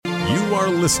You are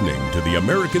listening to the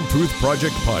American Truth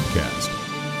Project podcast.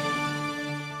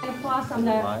 I'm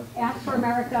the Ask for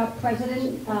America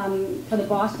president for the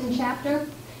Boston chapter.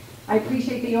 I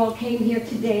appreciate that you all came here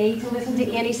today to listen to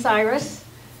Anni Cyrus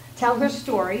tell her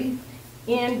story,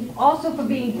 and also for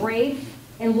being brave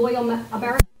and loyal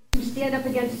Americans who stand up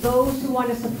against those who want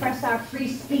to suppress our free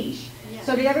speech. Yes.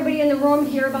 So did everybody in the room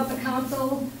hear about the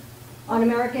Council on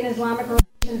American Islamic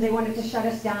Relations? They wanted to shut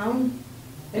us down.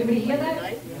 Everybody hear that?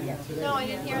 No, I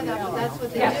didn't hear that, but that's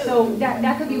what they do. Yeah, so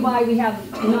that could be why we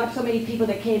have not so many people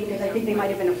that came, because I think they might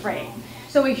have been afraid.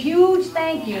 So a huge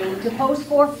thank you to Post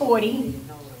 440,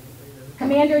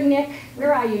 Commander Nick.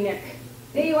 Where are you, Nick?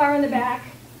 There you are in the back.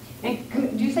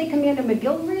 And do you say Commander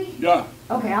McGilvery? Yeah.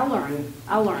 Okay, I'll learn.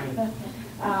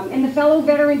 And the fellow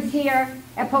veterans here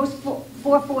at Post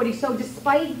 440. So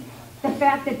despite the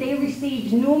fact that they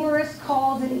received numerous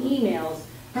calls and emails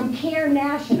from CARE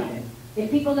National, if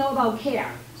people know about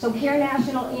CARE, so CARE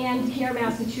National and CARE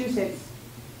Massachusetts,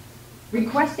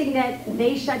 requesting that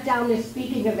they shut down this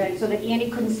speaking event so that Annie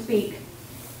couldn't speak.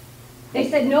 They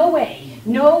said, no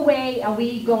way are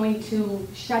we going to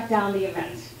shut down the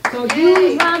event. So a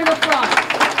huge round of applause.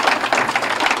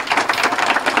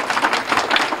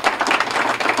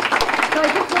 So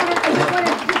I just want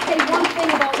to say one thing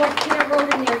about what CARE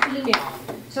wrote in their email.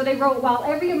 So they wrote, while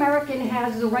every American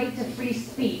has the right to free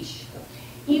speech,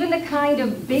 even the kind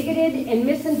of bigoted and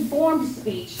misinformed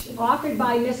speech offered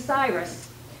by Ms. Cyrus,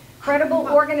 credible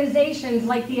organizations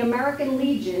like the American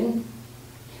Legion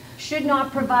should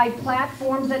not provide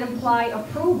platforms that imply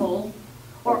approval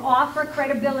or offer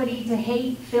credibility to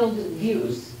hate-filled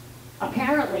views.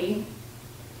 Apparently,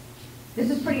 this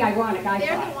is pretty ironic, I thought.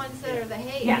 They're the ones that are the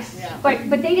hate. Yes, yeah.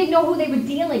 but they didn't know who they were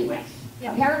dealing with.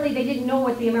 Yeah. Apparently, they didn't know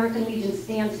what the American Legion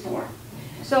stands for.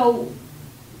 So,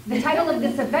 the title of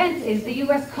this event is the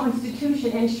U.S.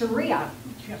 Constitution and Sharia.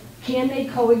 Can they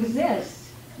coexist?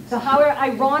 So how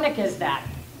ironic is that?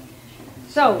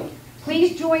 So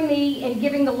please join me in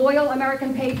giving the loyal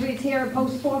American patriots here at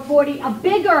Post 440 a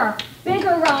bigger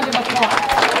round of applause.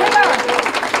 Bigger!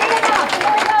 Big enough!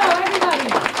 Here we go, everybody!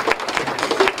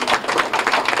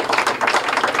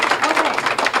 Okay,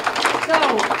 so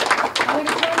I'm going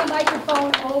to turn the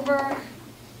microphone over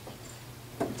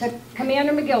to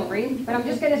Commander McGilvery, but I'm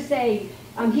just going to say,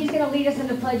 he's going to lead us in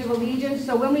the Pledge of Allegiance,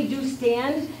 so when we do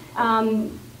stand,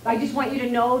 I just want you to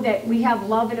know that we have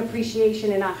love and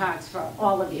appreciation in our hearts for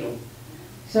all of you.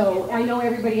 So I know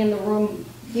everybody in the room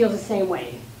feels the same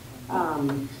way.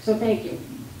 So thank you.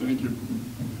 Thank you.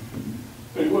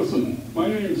 Hey, listen, my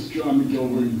name is John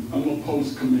McGilvery. I'm a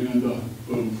post commander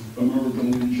of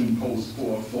American Legion Post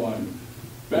 440.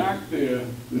 Back there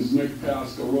is Nick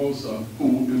Pascarosa,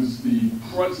 who is the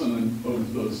president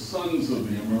of the Sons of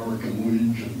the American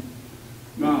Legion.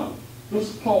 Now,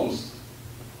 this post,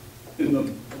 in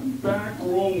the back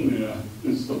room there,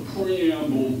 is the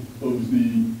preamble of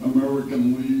the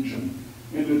American Legion.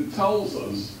 And it tells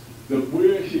us that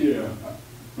we're here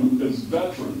as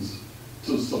veterans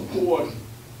to support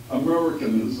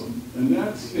Americanism. And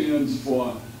that stands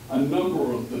for a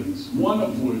number of things, one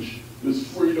of which is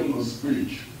freedom of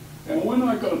speech. And we're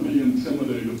not going to be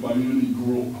intimidated by any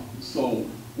group. So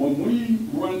when we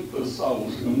rent this out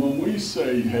and when we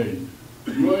say, hey,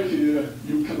 you're here,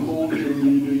 you can hold your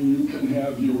meeting, you can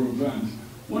have your event,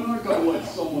 we're not going to let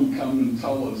someone come and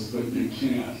tell us that you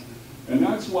can't. And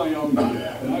that's why I'm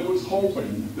here. And I was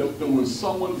hoping that there was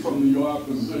someone from the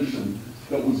opposition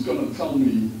that was going to tell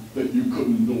me that you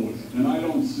couldn't do it. And I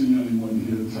don't see anyone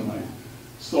here tonight.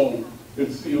 So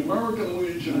it's the American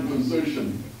Legion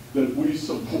position that we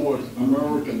support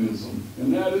Americanism.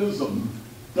 And that ism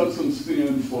doesn't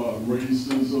stand for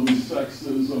racism,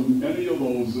 sexism, any of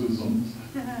those isms.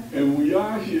 And we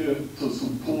are here to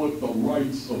support the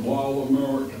rights of all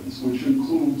Americans, which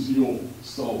includes you.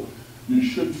 So you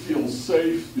should feel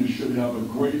safe, you should have a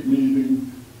great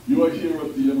meeting. You're here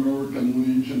at the American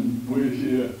Legion, we're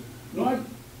here, not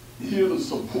here to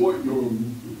support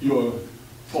your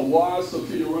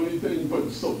philosophy or anything, but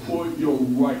support your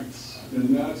rights,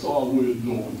 and that's all we're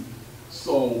doing.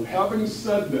 So, having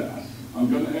said that, I'm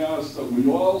going to ask that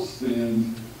we all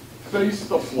stand, face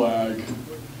the flag,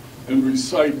 and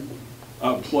recite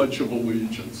our Pledge of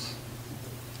Allegiance.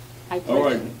 All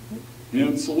right,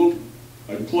 hand salute.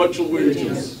 I pledge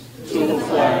allegiance to the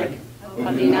flag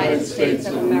of the United States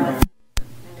of America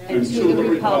and to the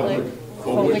republic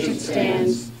for which it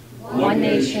stands, one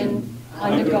nation,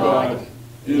 under God,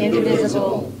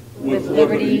 indivisible, with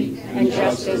liberty and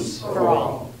justice for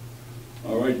all.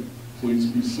 All right, please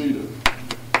be seated.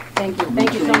 Thank you.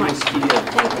 Thank you so much. Thank you.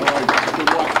 All right, good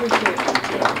luck. Appreciate it.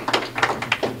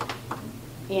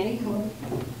 Annie, come on.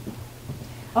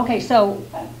 Okay, so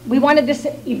we wanted this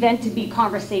event to be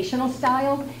conversational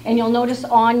style, and you'll notice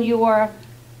on your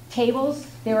tables,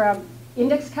 there are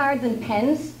index cards and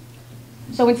pens.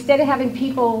 So instead of having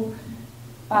people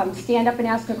stand up and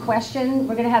ask a question,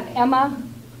 we're going to have Emma,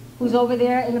 who's over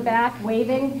there in the back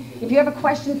waving. If you have a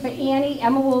question for Annie,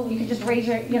 Emma will, you can just raise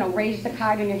raise the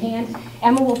card in your hand.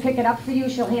 Emma will pick it up for you,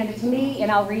 she'll hand it to me, and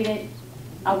I'll read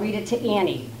it to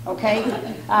Annie,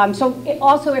 okay?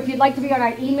 Also, if you'd like to be on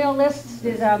our email list,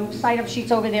 there's sign-up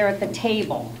sheets over there at the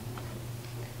table.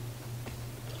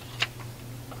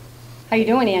 How you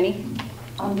doing, Annie?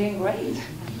 I'm doing great.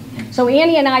 So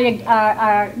Annie and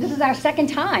I, this is our second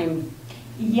time.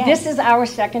 Yes. This is our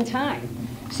second time.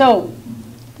 So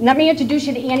let me introduce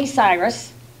you to Annie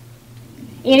Cyrus.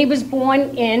 Annie was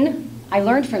born in, I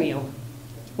learned from you.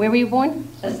 Where were you born?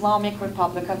 Islamic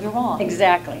Republic of Iran.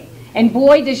 Exactly. And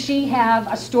boy, does she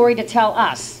have a story to tell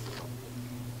us.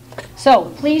 So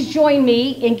please join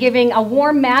me in giving a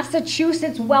warm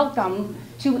Massachusetts welcome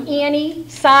to Annie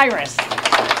Cyrus.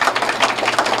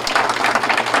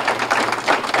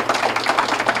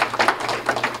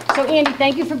 So Andy,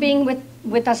 thank you for being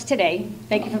with us today.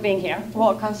 Thank you for being here.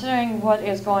 Well, considering what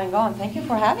is going on, thank you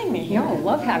for having me here. No,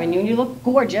 love having you. And you look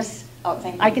gorgeous. Oh,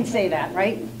 thank you. I can say that,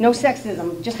 right? No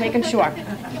sexism, just making sure.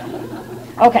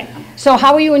 Okay, so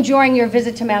how are you enjoying your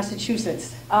visit to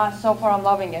Massachusetts? So far, I'm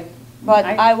loving it. But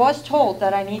I- I was told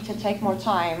that I need to take more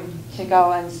time to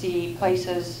go and see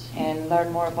places and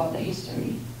learn more about the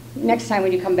history. Next time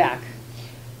when you come back.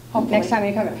 Hopefully. Next time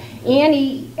when you come back.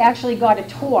 Annie actually got a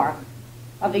tour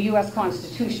of the U.S.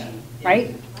 Constitution,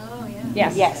 right? Oh, yeah.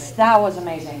 Yes. Yes, that was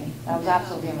amazing. That was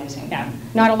absolutely amazing. Yeah.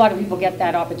 Not a lot of people get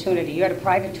that opportunity. You had a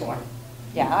private tour.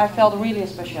 Yeah, I felt really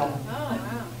special. Oh,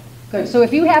 wow. Good. So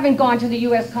if you haven't gone to the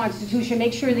U.S. Constitution,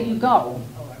 make sure that you go.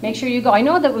 Make sure you go. I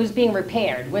know that it was being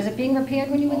repaired. Was it being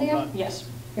repaired when you were there? Yes.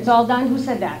 It's all done? Who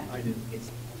said that? I did. It's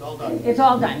all done. It's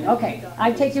all done. Okay.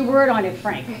 I take your word on it,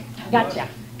 Frank. Gotcha.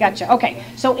 Gotcha. Okay.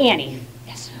 So Annie,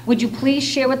 Yes. would you please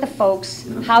share with the folks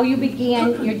how you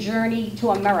began your journey to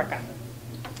America?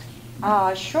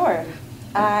 Sure.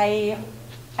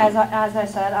 As I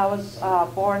said, I was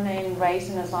born and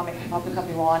raised in Islamic Republic of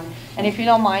Iran. And if you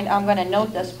don't mind, I'm going to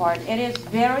note this part. It is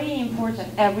very important.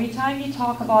 Every time you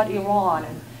talk about Iran,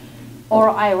 or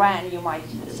Iran, you might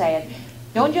say it,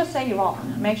 don't just say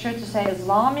Iran. Make sure to say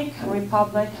Islamic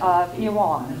Republic of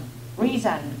Iran.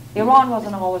 Reason, Iran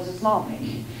wasn't always Islamic.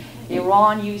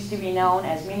 Iran used to be known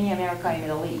as Mini America in the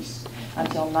Middle East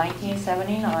until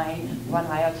 1979, when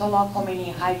Ayatollah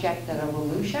Khomeini hijacked the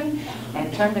revolution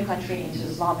and turned the country into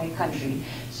Islamic country.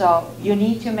 So you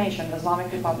need to mention the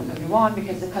Islamic Republic of Iran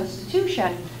because the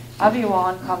constitution of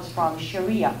Iran comes from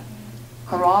Sharia,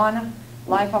 Quran,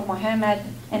 Life of Muhammad,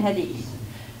 and Hadith.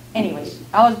 Anyways,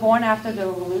 I was born after the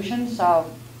revolution, so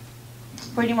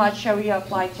pretty much Sharia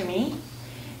applied to me.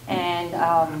 And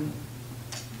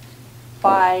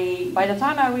by the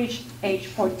time I reached age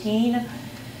 14,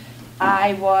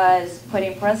 I was put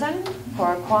in prison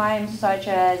for crimes such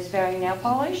as wearing nail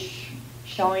polish,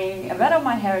 showing a bit of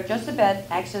my hair just a bit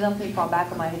accidentally from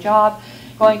back of my hijab,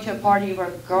 going to a party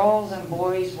where girls and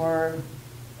boys were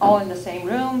all in the same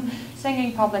room,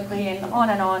 singing publicly, and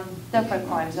on, different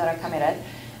crimes that I committed.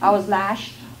 I was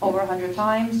lashed over 100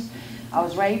 times. I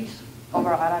was raped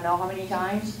over I don't know how many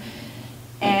times.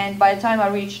 And by the time I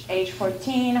reached age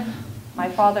 14, my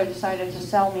father decided to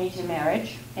sell me to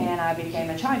marriage, and I became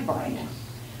a child bride.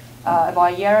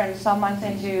 About a year and some months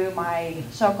into my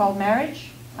so-called marriage,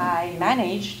 I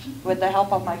managed, with the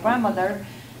help of my grandmother,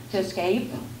 to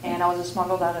escape, and I was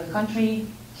smuggled out of the country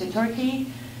to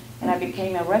Turkey, and I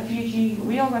became a refugee,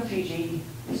 real refugee,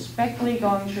 respectfully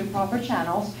going through proper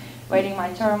channels, waiting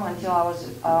my term until I was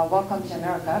welcomed to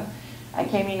America. I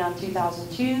came in on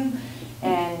 2002,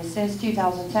 and since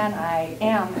 2010, I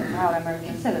am a proud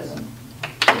American citizen.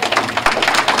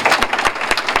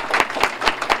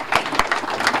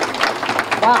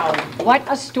 Wow, what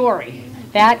a story.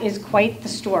 That is quite the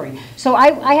story. So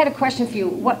I had a question for you.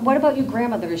 What about your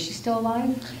grandmother? Is she still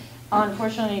alive?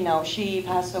 Unfortunately, no. She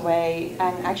passed away,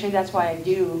 and actually that's why I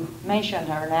do mention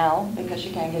her now, because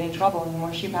she can't get in trouble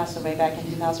anymore. She passed away back in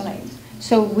 2008.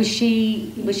 So was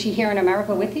she here in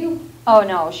America with you? Oh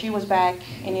no, she was back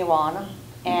in Iran,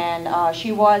 and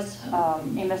she was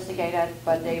investigated,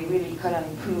 but they really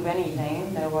couldn't prove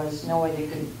anything. There was no way they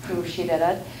could prove she did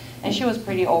it. And she was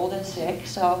pretty old and sick,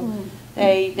 so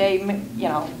they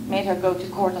made her go to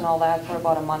court and all that for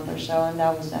about a month or so, and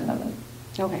that was the end of it.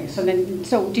 Okay,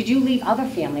 so did you leave other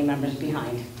family members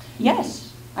behind?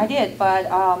 Yes, I did, but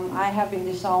I have been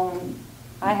disowned.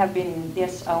 I have been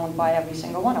disowned by every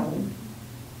single one of them.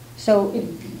 So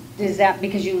is that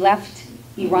because you left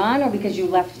Iran or because you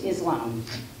left Islam?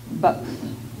 Both.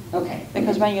 Okay.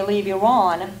 Because when you leave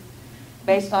Iran,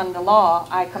 based on the law,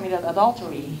 I committed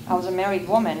adultery. I was a married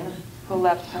woman who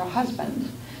left her husband.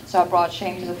 So I brought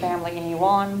shame to the family in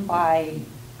Iran by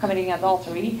committing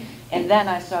adultery, and then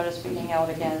I started speaking out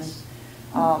against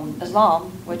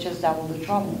Islam, which is that will do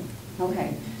trouble.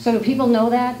 Okay. So do people know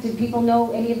that? Did people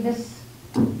know any of this?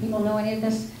 People know any of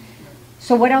this?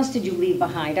 So what else did you leave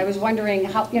behind? I was wondering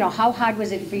how hard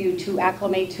was it for you to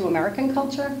acclimate to American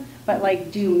culture? But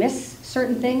like, do you miss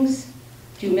certain things?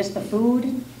 Do you miss the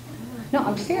food? No,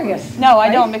 I'm serious. No, I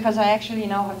right? don't, because I actually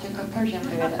know how to cook Persian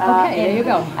food. Okay, there you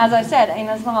go. As I said, in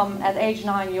Islam, at age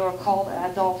 9, you're called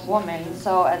an adult woman.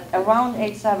 So at around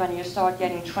age 7, you start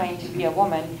getting trained to be a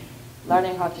woman.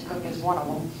 Learning how to cook is one of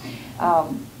them.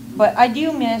 But I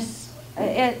do miss,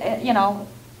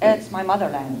 it's my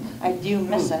motherland. I do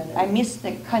miss it. I miss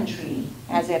the country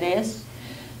as it is.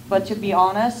 But to be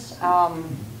honest,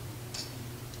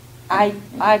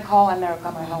 I call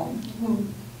America my home.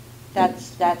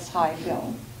 That's how I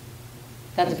feel.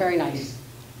 That's very nice.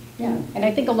 Yeah, and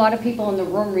I think a lot of people in the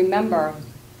room remember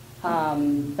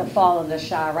the fall of the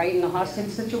Shah, right, in the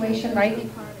hostage situation, right?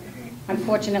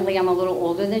 Unfortunately, I'm a little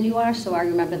older than you are, so I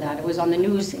remember that. It was on the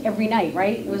news every night,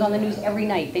 right? It was on the news every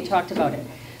night. They talked about it.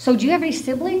 So do you have any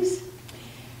siblings?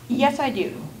 Yes, I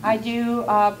do. I do,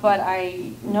 but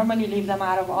I normally leave them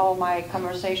out of all my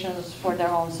conversations for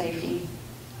their own safety.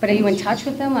 But are you in touch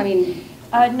with them? I mean...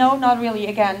 No, not really.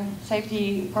 Again,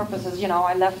 safety purposes,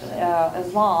 I left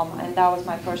Islam, and that was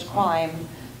my first crime,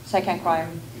 second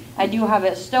crime. I do have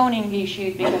a stoning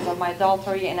issued because of my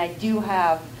adultery, and I do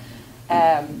have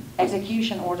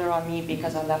execution order on me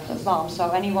because I left Islam.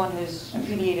 So anyone who's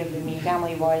affiliated with me,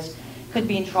 family-wise, could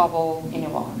be in trouble in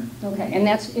Iran. Okay, and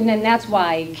then that's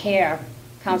why CARE,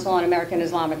 Council on American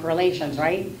Islamic Relations,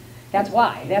 right? That's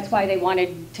why. That's why they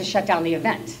wanted to shut down the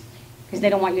event, because they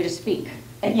don't want you to speak.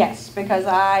 Yes, because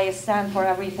I stand for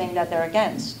everything that they're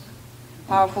against.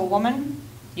 Powerful woman,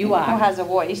 You are. who has a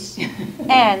voice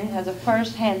and has a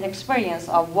first-hand experience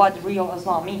of what real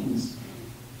Islam means.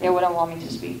 They wouldn't want me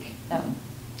to speak, no.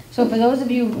 So for those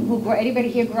of you anybody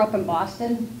here grew up in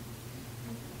Boston?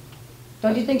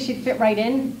 Don't you think she'd fit right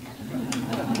in?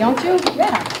 Don't you?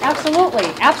 Yeah, absolutely,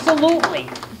 absolutely,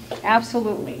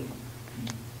 absolutely.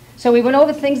 So we went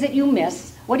over things that you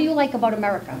miss. What do you like about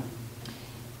America?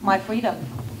 My freedom.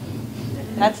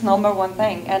 That's number one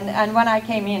thing. And when I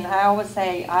came in, I always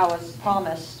say I was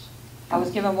promised. I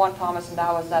was given one promise, and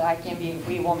that was that I can be a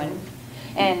free woman.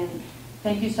 And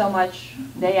thank you so much.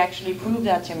 They actually proved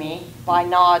that to me by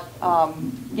not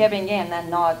giving in and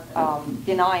not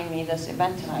denying me this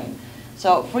event tonight.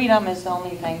 So freedom is the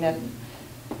only thing that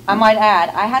I might add.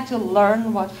 I had to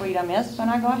learn what freedom is when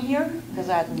I got here, because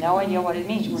I had no idea what it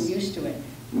means. You weren't used to it.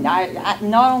 Not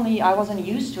only I wasn't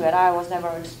used to it, I was never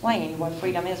explained what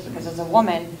freedom is, because as a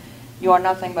woman, you are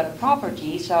nothing but a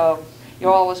property, so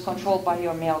you're always controlled by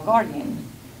your male guardian.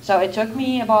 So it took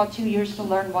me about 2 years to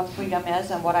learn what freedom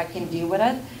is and what I can do with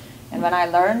it. And when I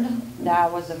learned, that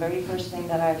was the very first thing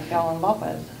that I fell in love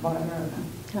with about America.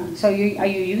 So are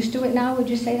you used to it now, would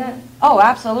you say that? Oh,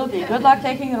 absolutely. Good luck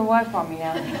taking it away from me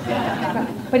now.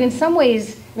 But in some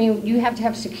ways, I mean, you have to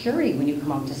have security when you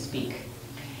come out to speak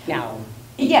now.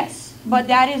 Yes, but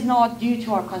that is not due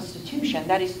to our Constitution.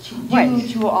 That is due Right,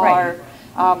 to our,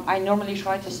 I normally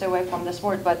try to stay away from this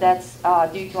word, but that's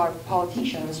due to our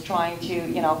politicians trying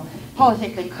to,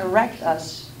 politically correct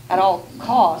us at all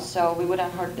costs so we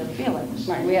wouldn't hurt their feelings.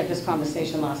 Right, we had this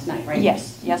conversation last night, right?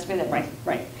 Yes, yes we did.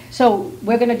 Right. So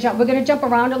we're gonna jump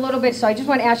around a little bit. So I just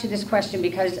want to ask you this question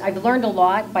because I've learned a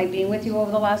lot by being with you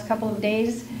over the last couple of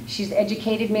days. She's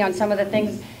educated me on some of the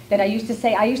things that I used to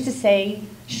say. I used to say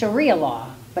Sharia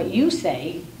law, but you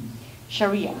say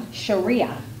Sharia.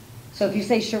 Sharia. So if you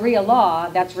say Sharia law,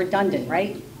 that's redundant,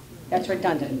 right? That's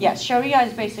redundant. Yes, Sharia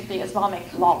is basically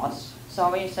Islamic laws.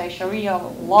 So when you say Sharia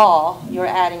law, you're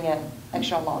adding an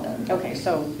extra law there. Okay,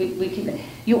 so we keep it.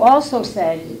 You also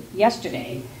said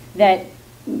yesterday that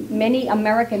many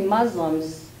American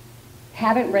Muslims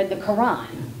haven't read the Quran.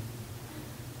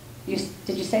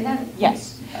 Did you say that?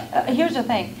 Yes. Here's the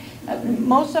thing.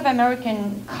 Most of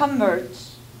American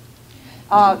converts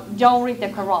don't read the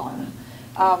Quran.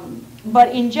 But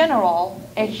in general,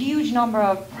 a huge number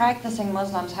of practicing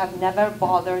Muslims have never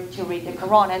bothered to read the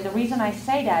Quran. And the reason I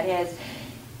say that is,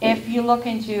 if you look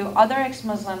into other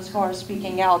ex-Muslims who are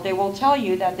speaking out, they will tell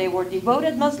you that they were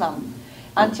devoted Muslim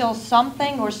until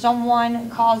something or someone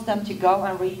caused them to go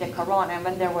and read the Quran. And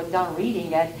when they were done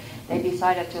reading it, they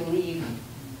decided to leave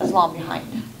Islam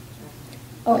behind.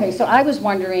 Okay, so I was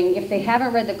wondering if they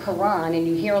haven't read the Quran and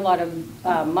you hear a lot of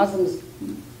Muslims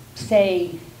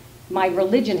say my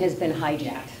religion has been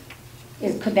hijacked.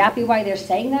 Could that be why they're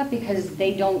saying that? Because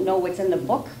they don't know what's in the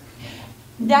book?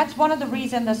 That's one of the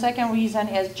reasons. The second reason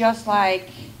is just like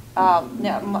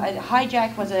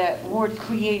hijack was a word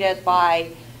created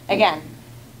by, again,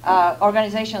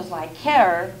 organizations like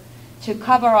CARE to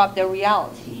cover up the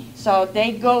reality. So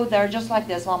they go there just like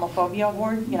the Islamophobia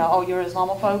word, oh, you're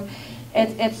Islamophobe.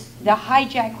 It's the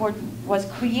hijack word was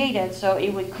created so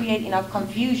it would create enough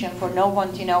confusion for no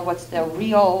one to know what's the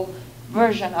real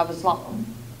version of Islam.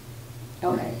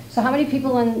 Okay. So how many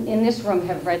people in this room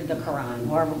have read the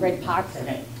Quran or read parts of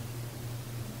it?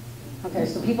 Okay,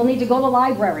 so people need to go to the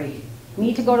library.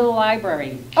 Need to go to the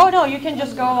library. Oh no, you can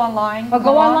just go online. Or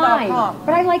go online. Quran.com.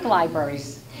 But I like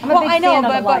libraries. I'm a Well, big I know, fan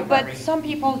of the but library. some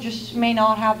people just may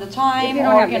not have the time, If you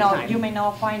don't or have the time. you may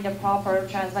not find the proper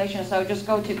translation. So just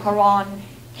go to Quran,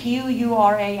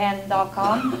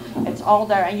 Quran.com. It's all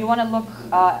there, and you want to look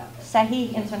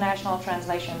Sahih International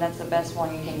Translation. That's the best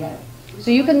one you can get. So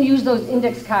you can use those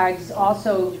index cards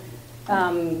also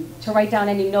to write down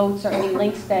any notes or any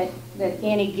links that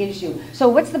Annie gives you. So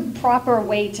what's the proper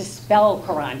way to spell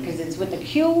Quran? Because it's with the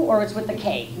Q or it's with the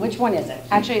K? Which one is it?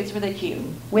 Actually, it's with a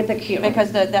Q. With the Q.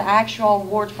 Because the actual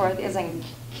word for it isn't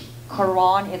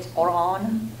Quran, it's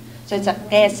Quran. So it's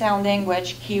a sounding,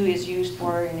 which Q is used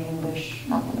for in English.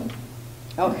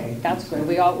 Okay, that's good.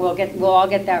 We'll all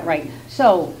get that right.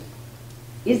 So,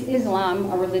 is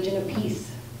Islam a religion of peace?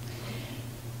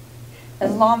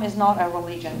 Islam is not a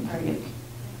religion, period.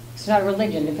 It's not a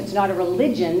religion. If it's not a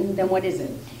religion, then what is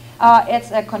it?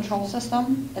 It's a control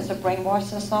system, it's a brainwash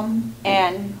system,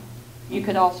 and you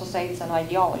could also say it's an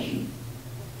ideology.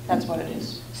 That's what it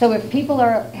is. So if people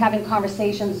are having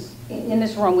conversations in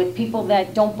this room with people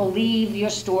that don't believe your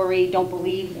story, don't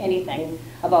believe anything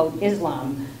about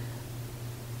Islam,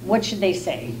 what should they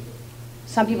say?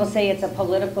 Some people say it's a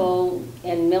political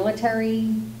and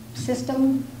military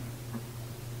system.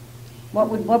 What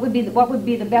would be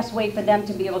the best way for them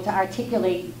to be able to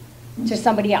articulate to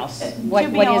somebody else what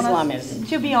Islam is?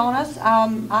 To be honest,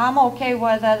 I'm okay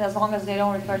with it as long as they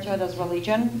don't refer to it as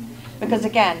religion, because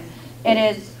again, it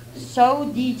is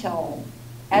so detailed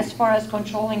as far as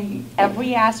controlling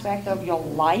every aspect of your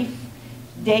life,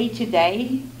 day to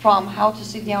day, from how to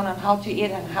sit down and how to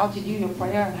eat and how to do your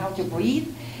prayer and how to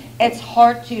breathe. It's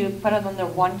hard to put it under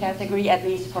one category, at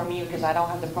least for me, because I don't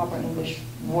have the proper English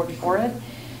word for it.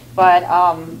 But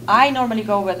I normally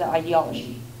go with the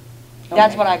ideology.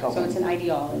 That's what I go with. So it's an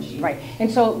ideology, right.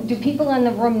 And so do people in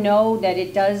the room know that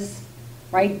it does,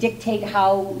 right, dictate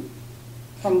how,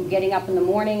 from getting up in the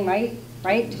morning, right,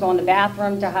 to go in the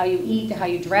bathroom, to how you eat, to how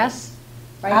you dress,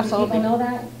 right? Absolutely. Do people know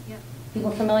that? Yep.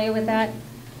 People familiar with that?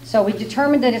 So we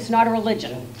determined that it's not a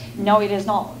religion. No, it is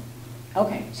not.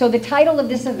 Okay, so the title of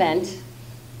this event,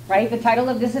 right, the title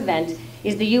of this event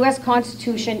is the U.S.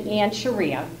 Constitution and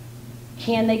Sharia.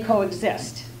 Can they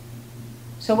coexist?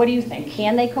 So what do you think?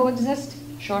 Can they coexist?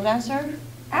 Short answer,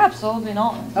 absolutely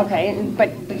not. Okay,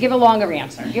 but give a longer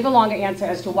answer. Give a longer answer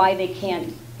as to why they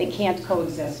can't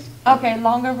coexist. Okay,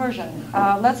 longer version.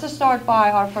 Let's just start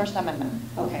by our First Amendment.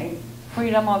 Okay.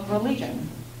 Freedom of religion.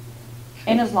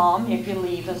 In Islam, if you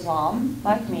leave Islam,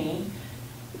 like me,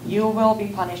 you will be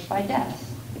punished by death.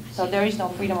 So there is no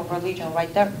freedom of religion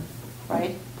right there,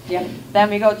 right? Yep.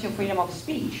 Then we go to freedom of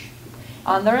speech.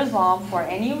 Under Islam, for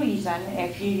any reason,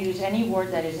 if you use any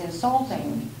word that is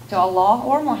insulting to Allah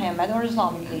or Muhammad or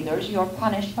Islamic leaders, you're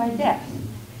punished by death.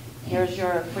 Here's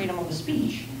your freedom of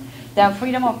speech. Then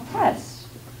freedom of press.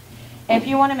 If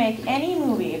you want to make any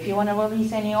movie, if you want to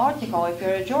release any article, if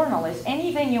you're a journalist,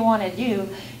 anything you want to do,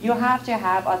 you have to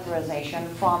have authorization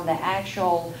from the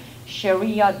actual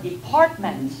Sharia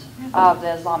department of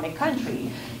the Islamic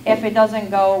country. If it doesn't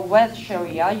go with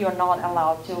Sharia, you're not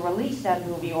allowed to release that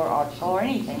movie or article or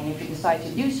anything. And if you decide to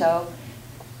do so,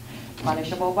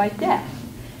 punishable by death.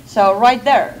 So right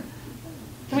there,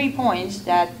 3 points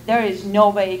that there is no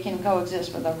way it can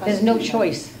coexist with our There's Constitution. no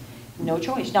choice. No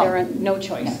choice, no. There are no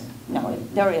choice. No,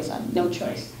 there isn't. No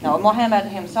choice. No, Muhammad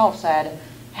himself said,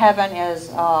 heaven is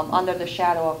under the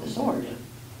shadow of the sword.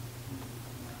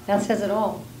 That says it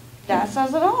all. That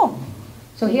says it all.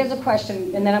 So here's a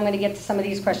question, and then I'm going to get to some of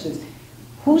these questions.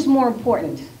 Who's more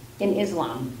important in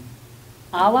Islam?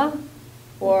 Allah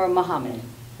or Muhammad?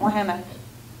 Muhammad.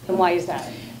 And why is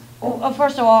that? Well,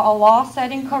 first of all, Allah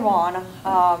said in Quran,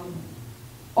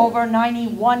 over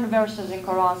 91 verses in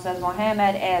Quran says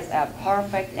Muhammad is a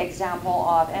perfect example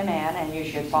of a man and you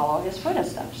should follow his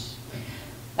footsteps.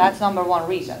 That's number one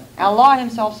reason. Allah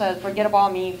himself says, forget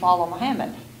about me, follow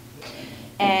Muhammad.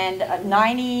 And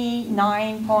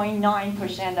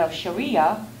 99.9% of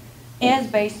Sharia is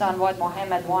based on what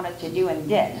Muhammad wanted to do and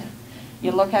did.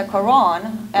 You look at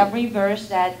Quran, every verse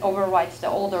that overwrites the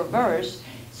older verse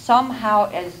somehow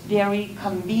is very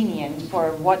convenient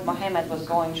for what Muhammad was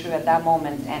going through at that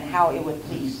moment and how it would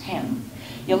please him.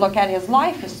 You look at his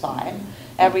lifestyle,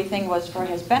 everything was for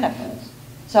his benefit.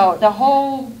 So the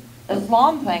whole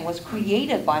Islam thing was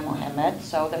created by Muhammad,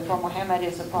 so therefore Muhammad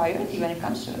is a priority when it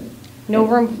comes to it. No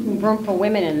room for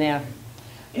women in there.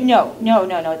 No.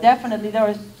 Definitely, there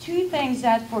was two things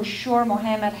that for sure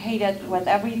Muhammad hated with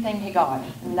everything he got,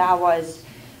 and that was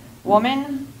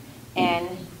woman and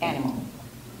animal.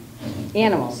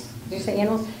 Animals. Did you say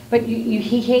animals? But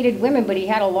he hated women, but he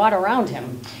had a lot around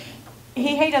him.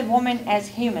 He hated women as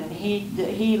human.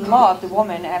 He loved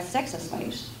women as sex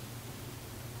slaves.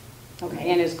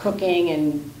 Okay, and his cooking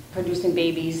and producing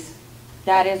babies.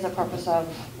 That is the purpose of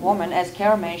woman. As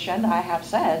Kara mentioned, I have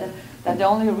said that the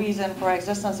only reason for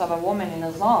existence of a woman in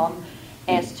Islam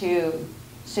is to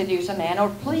seduce a man or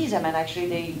please a man. Actually,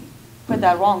 they put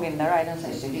that wrong in there. I didn't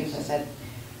say seduce, I said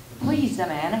please the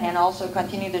man, and also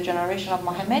continue the generation of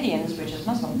Mohammedans, which is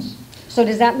Muslims. So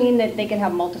does that mean that they can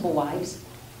have multiple wives?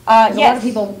 Yes.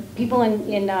 A lot of people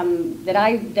in that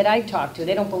I talk to,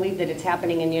 they don't believe that it's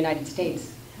happening in the United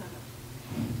States.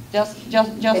 Just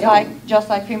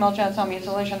like female genital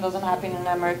mutilation doesn't happen in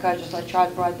America, just like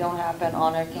childbirth don't happen,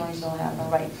 honor killings don't happen,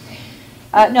 right?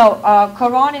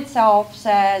 Quran itself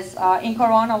says, in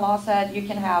Quran Allah said you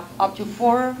can have up to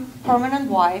 4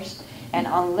 permanent wives and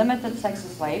unlimited sex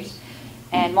slaves,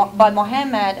 but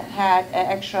Muhammad had an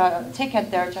extra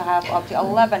ticket there to have up to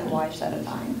 11 wives at a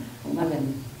time.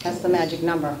 11. That's the magic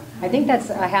number. I think that's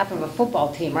a half of a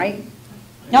football team, right?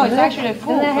 No, it's actually a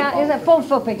full football. It's a full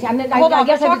football team. I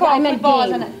guess I meant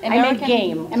game. I meant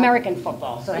game. American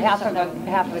football. So half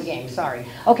of a game. Sorry.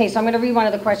 Okay, so I'm going to read one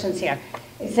of the questions here.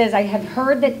 It says, I have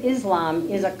heard that Islam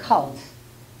is a cult.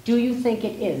 Do you think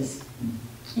it is?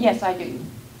 Yes, I do.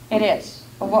 It is.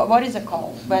 What is a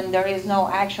cult? When there is no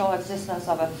actual existence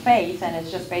of a faith and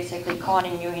it's just basically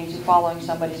conning you into following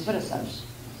somebody's footsteps.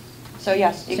 So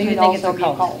yes, it could also be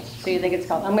a cult. So you think it's a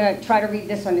cult. I'm going to try to read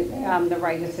this one, the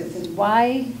right. It says,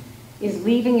 why is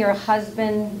leaving your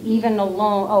husband even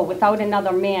alone, without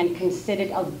another man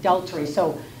considered adultery?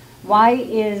 So why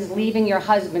is leaving your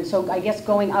husband, so I guess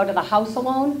going out of the house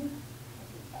alone?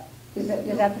 Is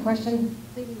that the question?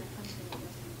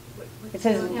 It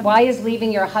says, why is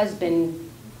leaving your husband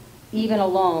even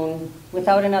alone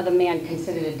without another man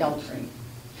considered adultery?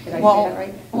 Did I say that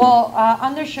right? Well,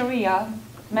 under Sharia,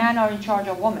 men are in charge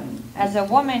of women. As a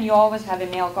woman, you always have a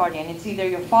male guardian. It's either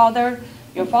your father,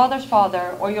 your father's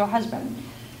father, or your husband.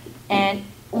 And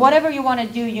whatever you want to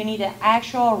do, you need an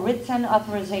actual written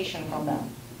authorization from them.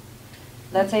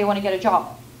 Let's say you want to get a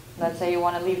job. Let's say you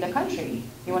want to leave the country.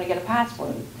 You want to get a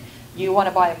passport. You want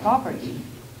to buy a property.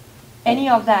 Any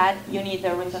of that, you need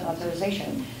the written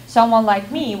authorization. Someone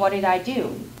like me, what did I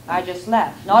do? I just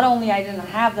left. Not only I didn't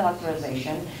have the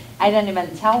authorization, I didn't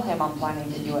even tell him I'm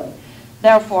planning to do it.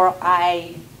 Therefore,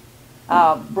 I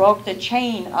broke the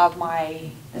chain of my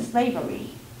slavery.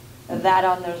 That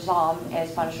under Islam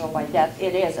is punishable by death.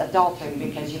 It is adultery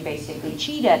because you basically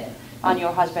cheated on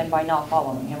your husband by not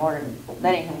following him or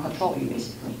letting him control you,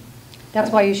 basically.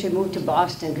 That's why you should move to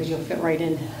Boston, because you'll fit right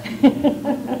in.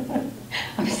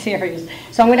 I'm serious.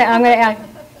 So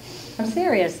I'm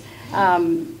serious.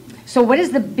 So what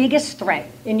is the biggest threat,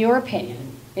 in your opinion,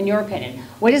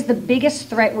 what is the biggest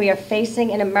threat we are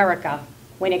facing in America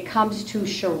when it comes to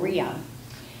Sharia?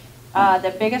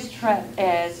 The biggest threat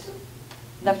is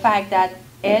the fact that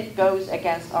it goes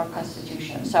against our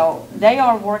Constitution. So they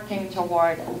are working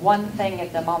toward one thing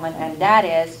at the moment, and that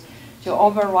is to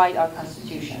override our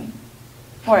Constitution.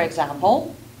 For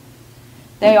example,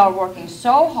 they are working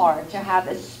so hard to have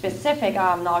a specific,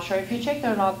 I'm not sure if you checked it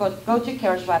or not, but go to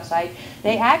CARE's website.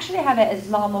 They actually have an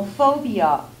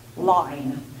Islamophobia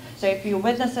line. So if you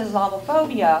witness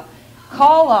Islamophobia,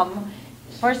 call them.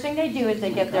 First thing they do is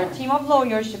they get their team of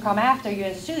lawyers to come after you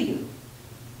and sue you.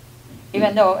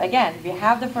 Even though, again, we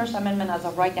have the First Amendment as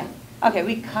of right now. Okay,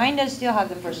 we kind of still have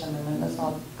the First Amendment. Let's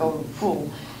not go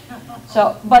fool.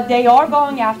 So, but they are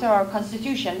going after our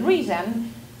Constitution.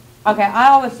 Reason, okay, I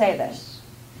always say this.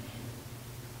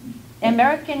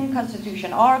 American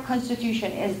Constitution, our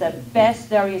Constitution is the best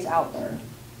there is out there.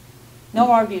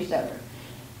 No argues there.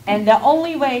 And the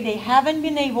only way they haven't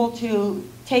been able to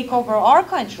take over our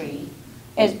country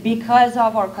is because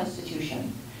of our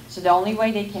Constitution. So the only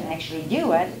way they can actually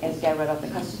do it is get rid of the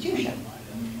Constitution.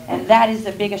 And that is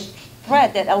the biggest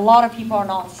threat that a lot of people are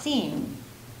not seeing.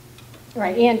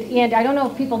 Right, and I don't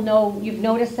know if people know, you've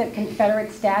noticed that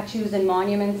Confederate statues and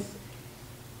monuments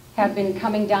have been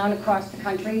coming down across the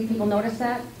country. People notice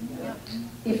that?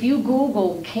 If you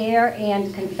Google Care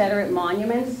and Confederate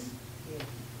monuments,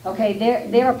 okay,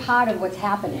 they're a part of what's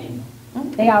happening.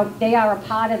 They are a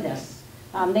part of this.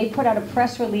 They put out a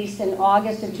press release in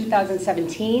August of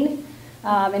 2017,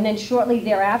 and then shortly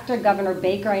thereafter, Governor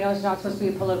Baker, I know it's not supposed to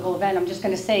be a political event, I'm just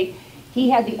going to say, he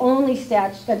had the only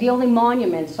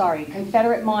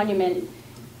Confederate monument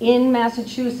in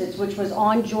Massachusetts, which was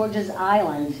on George's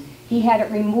Island. He had it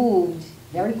removed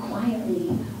very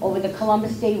quietly over the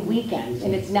Columbus Day weekend,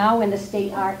 and it's now in the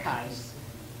state archives.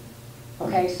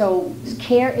 Okay, so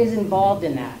CARE is involved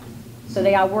in that. So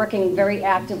they are working very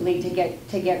actively to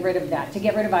get rid of that, to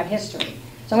get rid of our history.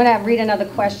 So I'm going to read another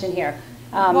question here.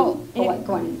 Go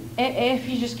on. If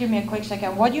you just give me a quick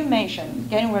second, what you mentioned,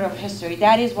 getting rid of history,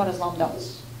 that is what Islam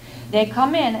does. They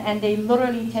come in and they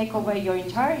literally take away your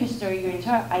entire history, your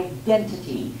entire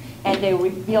identity, and they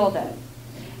rebuild it.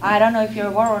 I don't know if you're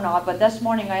aware or not, but this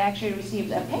morning I actually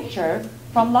received a picture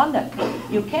from London,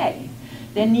 UK.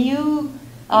 The new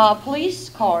police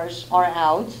cars are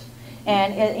out,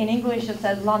 and in English it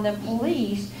says London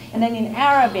Police, and then in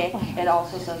Arabic it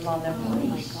also says London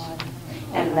Police.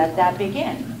 And let that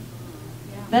begin.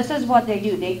 This is what they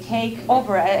do. They take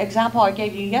over. An example I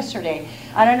gave you yesterday.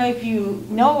 I don't know if you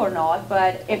know or not,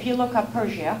 but if you look up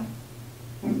Persia,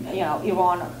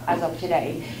 Iran as of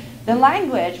today, the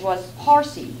language was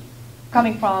Parsi,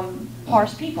 coming from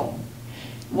Pars people.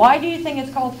 Why do you think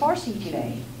it's called Farsi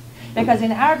today? Because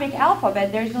in Arabic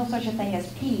alphabet, there's no such a thing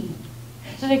as P.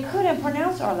 So they couldn't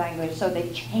pronounce our language, so they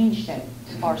changed it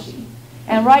to Farsi.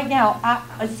 And right now,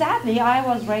 sadly, I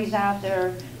was raised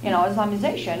after,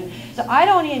 Islamization, so I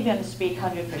don't even speak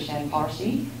 100%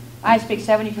 Farsi. I speak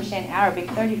 70% Arabic,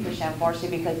 30% Farsi,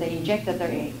 because they injected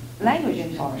their language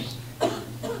in Farsi.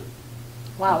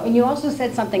 Wow, and you also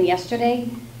said something yesterday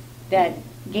that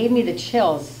gave me the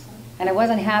chills, and I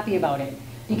wasn't happy about it,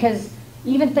 because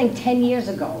even think 10 years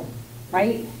ago,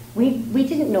 right, we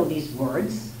didn't know these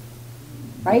words.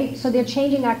 Right? So they're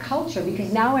changing our culture,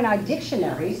 because now in our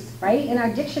dictionaries, right? In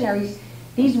our dictionaries,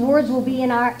 these words will be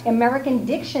in our American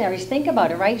dictionaries. Think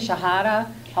about it, right?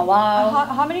 Shahada, halal.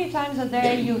 How many times a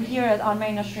day you hear it on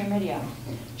mainstream media?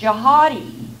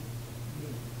 Jihadi,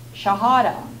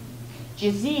 shahada,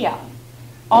 jizya,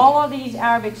 all of these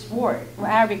Arabic words,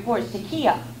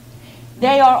 taqiyya,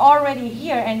 they are already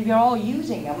here and we're all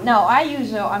using them. Now,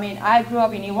 I grew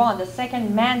up in Iran. The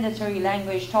second mandatory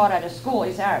language taught at a school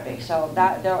is Arabic, so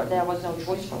that there was no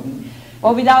choice for me.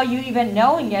 But without you even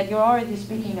knowing it, you're already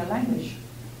speaking the language.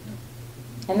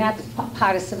 And that's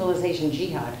part of civilization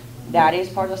jihad. That is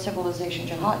part of civilization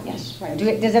jihad, yes. Right.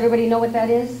 Does everybody know what that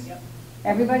is? Yep.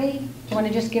 Everybody? Do you want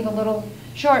to just give a little?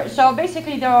 Sure. So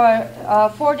basically there are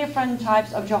 4 different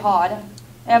types of jihad.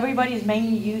 Everybody is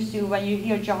mainly used to, when you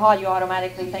hear jihad, you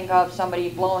automatically think of somebody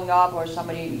blowing up or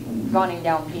somebody gunning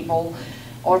down people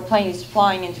or planes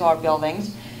flying into our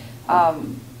buildings.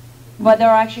 But there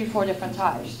are actually 4 different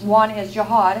types. One is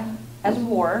jihad as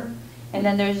war, and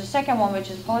then there's a second one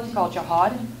which is political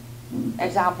jihad.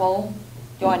 Example,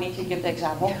 do I need to give the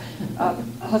example?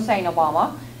 Hussein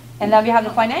Obama. And then we have the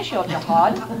financial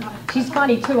jihad. She's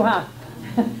funny too, huh?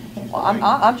 Well,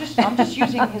 I'm just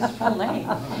using his full name.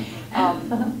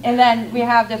 And then we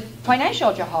have the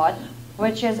financial jihad,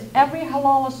 which is every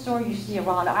halal store you see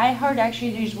around. I heard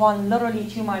actually there's one literally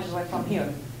 2 miles away from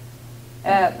here.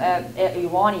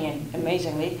 Iranian,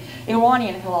 amazingly,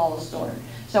 Iranian halal store.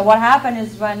 So what happened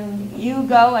is when you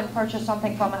go and purchase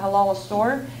something from a halal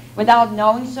store, without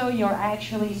knowing so, you're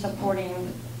actually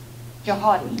supporting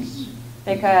jihadis,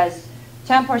 because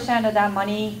 10% of that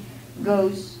money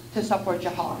goes to support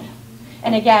jihad.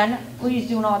 And again, please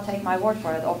do not take my word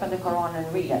for it. Open the Quran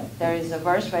and read it. There is a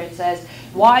verse where it says,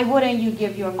 why wouldn't you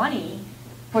give your money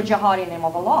for jihad in the name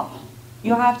of Allah?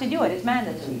 You have to do it. It's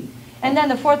mandatory. And then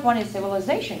the 4th one is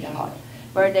civilization jihad,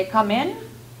 where they come in,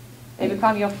 they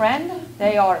become your friend,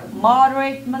 they are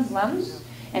moderate Muslims,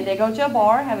 and they go to a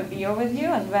bar, have a beer with you,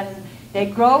 and when they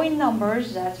grow in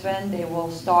numbers, that's when they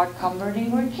will start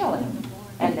converting or killing,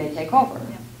 and they take over.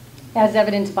 As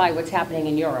evidenced by what's happening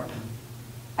in Europe.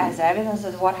 As evidence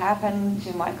of what happened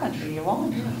to my country,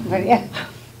 Iran. But yeah,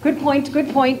 good point,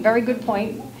 very good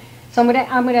point. So I'm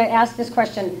gonna ask this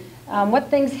question. What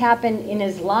things happen in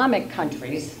Islamic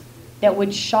countries that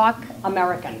would shock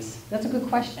Americans? That's a good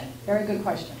question, very good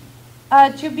question.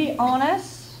 To be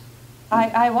honest,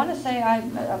 I want to say,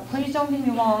 please don't get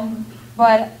me wrong,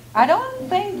 but I don't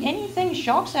think anything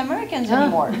shocks Americans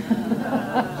anymore.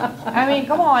 I mean,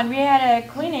 come on, we had a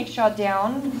clinic shut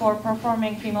down for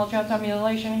performing female genital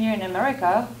mutilation here in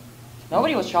America.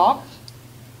 Nobody was shocked.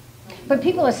 But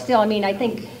people are still, I mean, I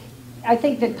think I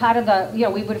think that part of the,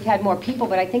 we would have had more people,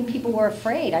 but I think people were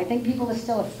afraid. I think people are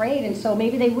still afraid, and so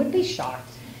maybe they would be shocked.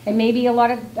 And maybe a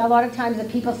lot of times that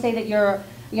people say that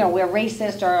we're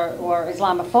racist or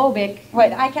Islamophobic.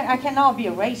 Wait, I cannot be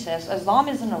a racist. Islam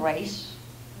isn't a race.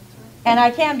 And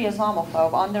I can't be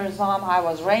Islamophobe. Under Islam, I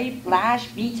was raped,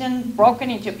 lashed, beaten,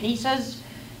 broken into pieces,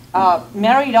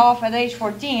 married off at age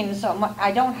 14. So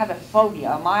I don't have a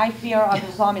phobia. My fear of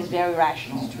Islam is very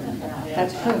rational.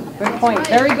 That's true. Good point.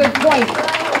 Very good point.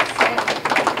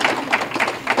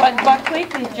 But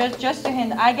quickly, just to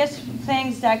hint, I guess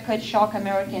things that could shock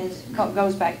Americans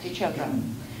goes back to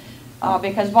children.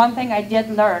 Because one thing I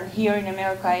did learn here in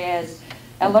America is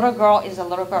a little girl is a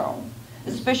little girl,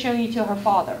 especially to her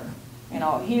father.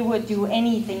 He would do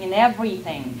anything and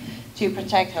everything to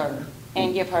protect her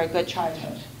and give her a good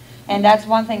childhood. And that's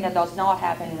one thing that does not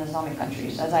happen in Islamic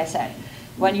countries, as I said.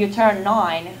 When you turn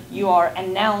 9, you are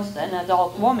announced an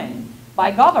adult woman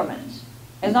by government.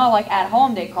 It's not like at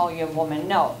home they call you a woman,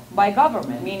 no. By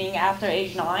government, meaning after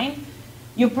age 9,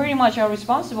 you pretty much are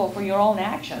responsible for your own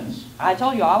actions. I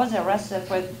told you, I was arrested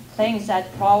for things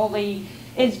that probably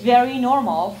is very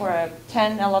normal for a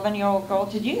 10, 11-year-old girl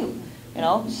to do.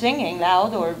 Singing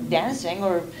loud or dancing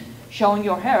or showing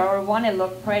your hair or want to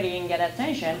look pretty and get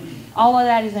attention. All of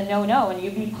that is a no-no, and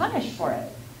you'd be punished for it.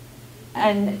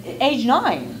 And age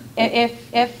 9,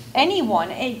 if any one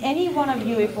of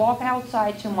you, if walk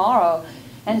outside tomorrow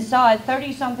and saw a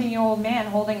 30-something-year-old man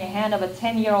holding the hand of a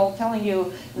 10-year-old telling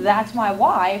you, that's my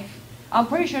wife, I'm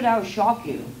pretty sure that would shock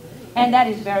you. And that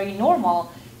is very normal.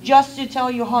 Just to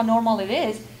tell you how normal it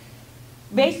is,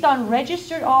 based on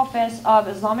registered office of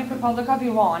Islamic Republic of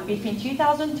Iran between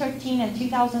 2013 and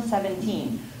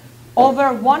 2017,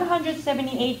 over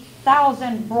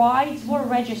 178,000 brides were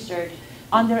registered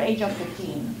under age of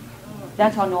 15.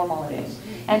 That's how normal it is.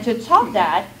 And to top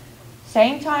that,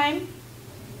 same time,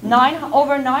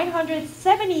 over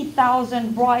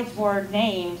 970,000 brides were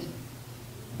named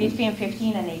between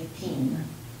 15 and 18.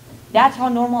 That's how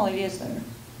normal it is there.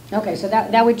 Okay, so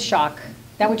that would shock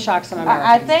some Americans.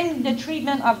 I think the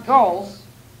treatment of girls,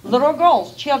 little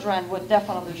girls, children, would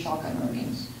definitely shock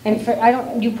Americans.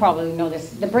 And you probably know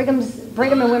this. The Brigham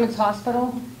and Women's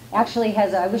Hospital actually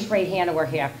has I wish Ray Hanna were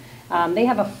here. They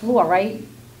have a floor, right?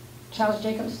 Charles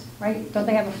Jacobs, right? Don't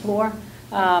they have a floor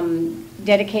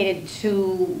dedicated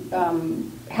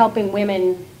to helping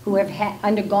women who have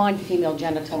undergone female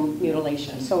genital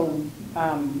mutilation? So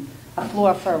a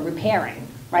floor for repairing,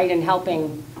 right, and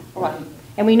helping. Right.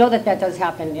 And we know that does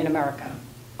happen in America.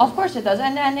 Of course it does.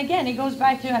 And again, it goes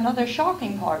back to another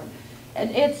shocking part.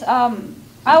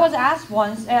 I was asked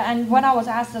once, and when I was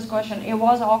asked this question, it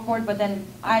was awkward, but then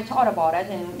I thought about it,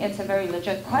 and it's a very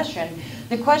legit question.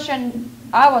 The question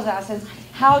I was asked is,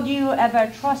 how do you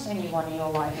ever trust anyone in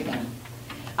your life again?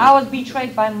 I was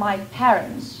betrayed by my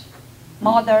parents,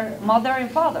 mother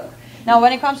and father. Now,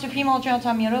 when it comes to female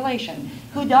genital mutilation,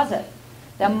 who does it?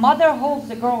 The mother holds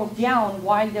the girl down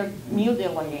while they're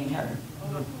mutilating her.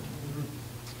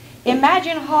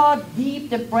 Imagine how deep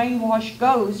the brainwash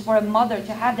goes for a mother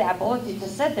to have the ability to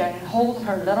sit there and hold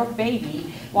her little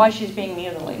baby while she's being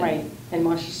mutilated. Right, and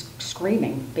while she's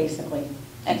screaming, basically.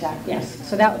 Exactly. Yes,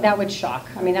 so that would shock.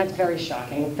 I mean, that's very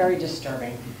shocking, very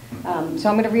disturbing. So I'm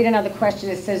going to read another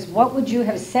question. It says, what would you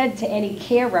have said to any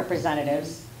care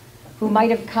representatives who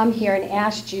might have come here and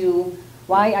asked you,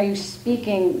 why are you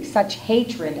speaking such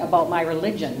hatred about my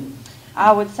religion?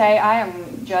 I would say I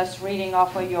am just reading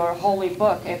off of your holy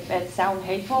book. If it sounds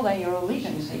hateful, then your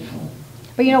religion is hateful.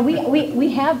 But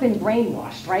we have been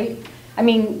brainwashed, right? I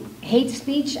mean, hate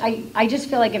speech, I just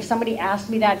feel like if somebody asked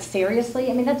me that seriously,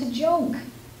 I mean, that's a joke.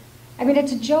 I mean,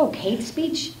 it's a joke. Hate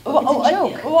speech, it's a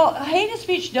joke. Well, hate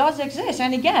speech does exist.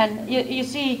 And again, you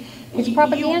see... It's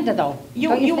propaganda, though.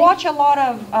 You watch a lot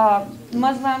of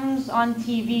Muslims on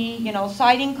TV,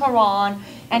 citing Quran,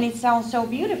 and it sounds so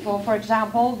beautiful. For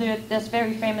example, this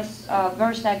very famous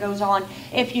verse that goes on,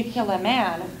 if you kill a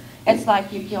man, it's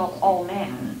like you killed all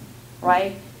men,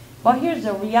 right? But here's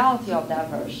the reality of that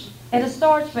verse. It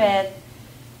starts with,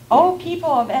 O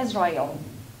people of Israel,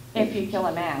 if you kill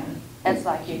a man, it's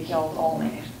like you killed all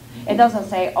men. It doesn't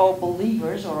say, oh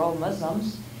believers or oh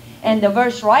Muslims. And the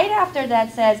verse right after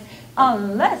that says,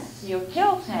 unless you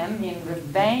killed him in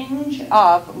revenge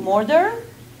of murder,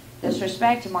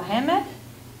 disrespect to Muhammad,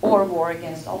 or war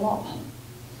against Allah.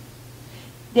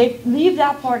 They leave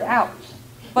that part out.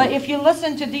 But if you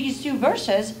listen to these two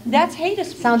verses, that's hate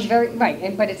speech. Sounds very,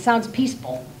 right, but it sounds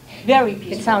peaceful. Very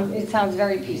peaceful. It sounds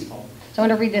very peaceful. So I'm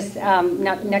going to read this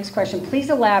next question. Please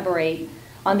elaborate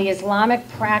on the Islamic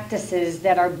practices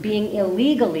that are being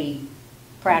illegally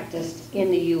practiced in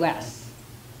the U.S.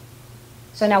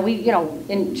 So now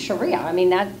in Sharia, I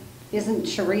mean, that isn't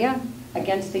Sharia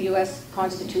against the U.S.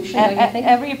 Constitution, don't you think?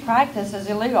 Every practice is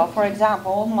illegal. For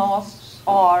example, mosques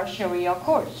are Sharia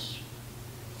courts.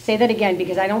 Say that again,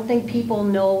 because I don't think people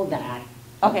know that.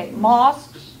 Okay,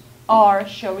 mosques are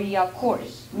Sharia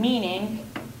courts, meaning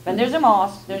when there's a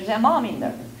mosque, there's an imam in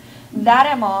there. That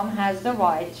imam has the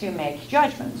right to make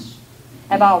judgments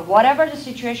about whatever the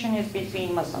situation is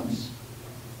between Muslims.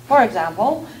 For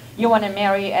example, you want to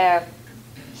marry a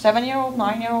 7-year-old,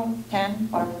 9-year-old, 10,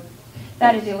 whatever.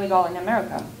 That is illegal in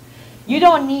America. You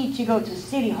don't need to go to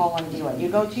City Hall and do it. You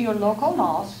go to your local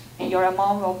mosque and your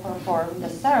imam will perform the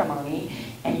ceremony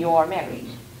and you are married.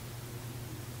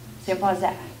 Simple as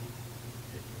that.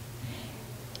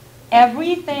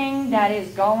 Everything that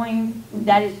is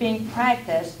being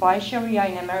practiced by Sharia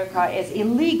in America is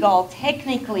illegal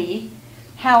technically.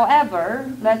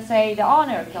 However, let's say the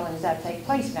honor killings that take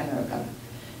place in America.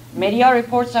 Media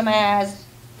reports them as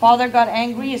father got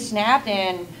angry, snapped,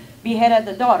 and beheaded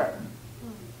the daughter.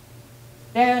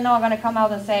 They're not going to come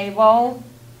out and say, well,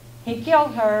 he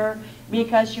killed her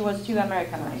because she was too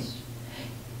Americanized.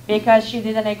 Because she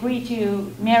didn't agree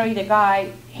to marry the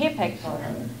guy he picked for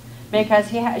her. Because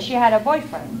she had a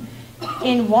boyfriend.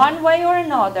 In one way or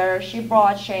another, she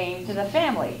brought shame to the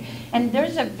family. And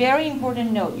there's a very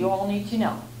important note you all need to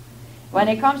know. When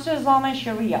it comes to Islam and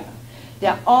Sharia,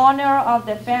 the honor of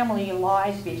the family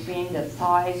lies between the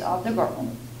thighs of the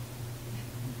girl.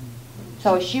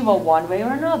 So she will, one way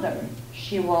or another,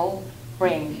 she will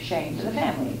bring shame to the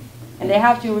family. And they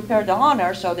have to repair the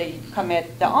honor, so they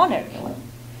commit the honor killing,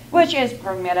 which is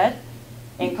permitted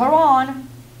in Quran,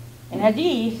 in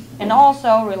Hadith, and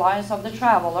also reliance of the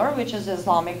traveler, which is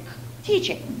Islamic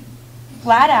teaching.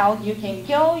 Flat out, you can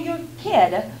kill your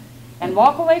kid and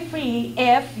walk away free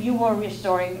if you were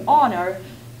restoring honor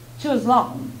to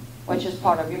Islam, which is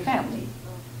part of your family.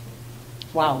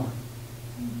 Wow.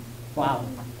 Wow.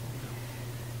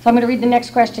 So I'm going to read the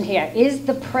next question here. Is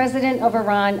the president of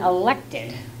Iran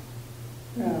elected?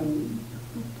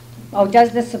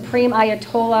 Does the Supreme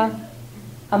Ayatollah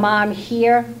Imam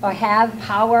hear or have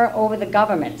power over the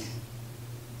government?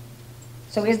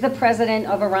 So is the president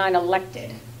of Iran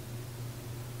elected?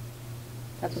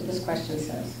 That's what this question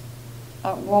says.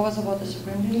 What was about the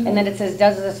Supreme Leader? And then it says,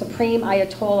 does the Supreme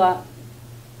Ayatollah,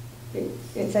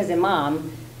 it says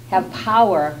Imam, have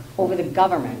power over the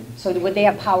government? So would they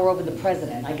have power over the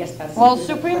president? I guess that's... Well,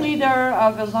 Supreme Leader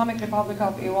of Islamic Republic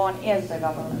of Iran is the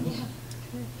government.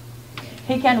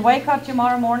 He can wake up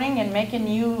tomorrow morning and make a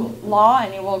new law,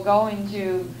 and it will go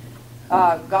into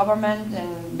government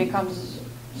and becomes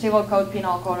civil code,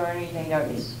 penal code, or anything there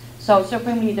is. So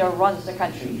Supreme Leader runs the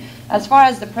country. As far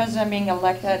as the president being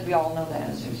elected, we all know the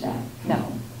answer to that.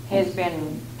 No. He's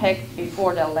been picked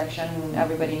before the election.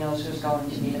 Everybody knows who's going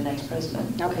to be the next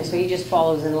president. Okay, so he just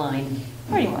follows in line.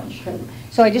 Pretty much.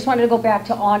 So I just wanted to go back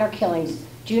to honor killings.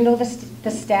 Do you know the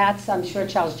stats? I'm sure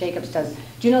Charles Jacobs does.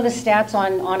 Do you know the stats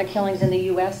on honor killings in the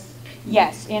U.S.?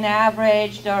 Yes. In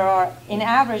average, there are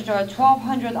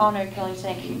 1,200 honor killings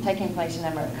taking place in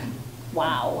America.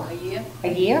 Wow. A year?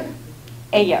 A year?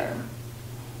 A year.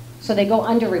 So they go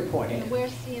underreported.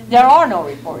 Where's CMS? There are no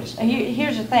reports.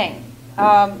 Here's the thing.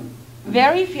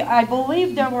 Very few, I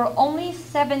believe there were only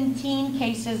 17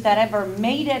 cases that ever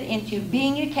made it into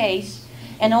being a case,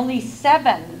 and only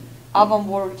 7 of them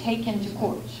were taken to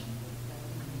court.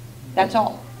 That's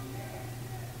all.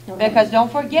 Okay. Because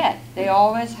don't forget, they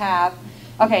always have,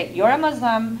 okay, you're a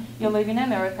Muslim, you live in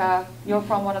America, you're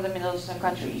from one of the Middle Eastern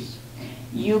countries.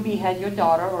 You behead your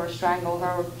daughter or strangle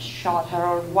her or shot her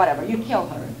or whatever, you kill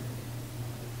her.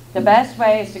 The best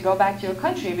way is to go back to your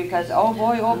country because, oh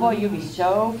boy, you'll be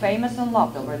so famous and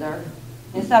loved over there.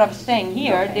 Instead of staying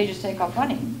here, Okay. they just take off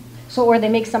running. So, or they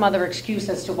make some other excuse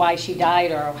as to why she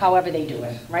died or however they do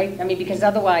it, right? I mean, because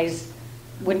otherwise,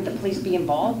 wouldn't the police be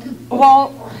involved?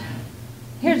 Well,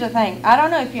 here's the thing. I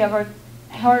don't know if you ever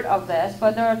heard of this,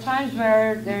 but there are times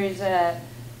where there is a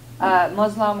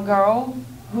Muslim girl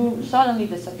who suddenly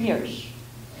disappears.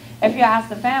 If you ask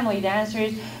the family, the answer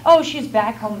is, oh, she's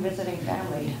back home visiting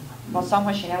family. Well,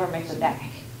 somehow she never makes it back.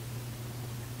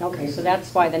 Okay, so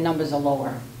that's why the numbers are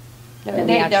lower than the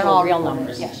They're actual all real reported,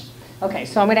 numbers. yes. Okay,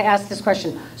 so I'm going to ask this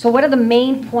question. So what are the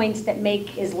main points that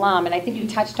make Islam, and I think you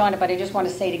touched on it, but I just want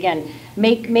to say it again,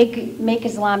 make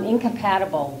Islam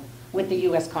incompatible with the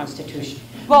U.S. Constitution?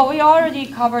 Well, we already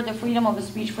covered the freedom of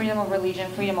speech, freedom of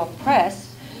religion, freedom of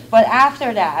press. But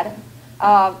after that,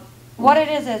 what it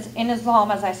is in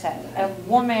Islam, as I said, a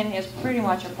woman is pretty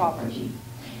much a property.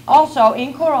 Also,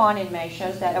 in Quran, it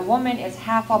mentions that a woman is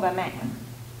half of a man.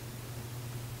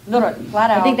 Literally, flat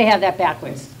out. I think they have that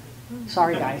backwards.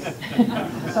 Sorry, guys.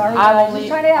 Sorry, I guys. will, Just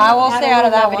trying to I will add stay a out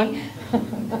of that little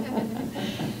one.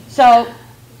 So,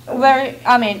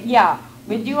 yeah,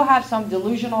 we do have some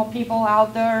delusional people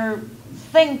out there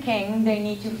thinking they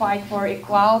need to fight for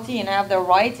equality and have their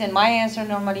rights. And my answer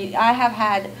normally, I have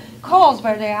had calls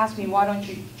where they ask me, why don't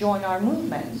you join our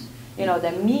movement? You know,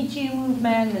 the Me Too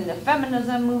movement and the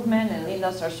feminism movement and the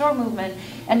industrial sword movement.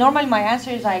 And normally my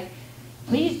answer is like,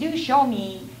 please do show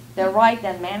me the right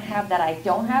that men have that I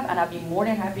don't have, and I'll be more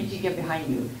than happy to get behind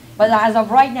you. But as of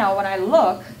right now, when I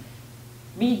look,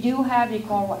 we do have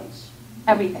equal rights.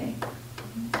 Everything.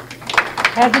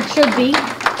 As it should be.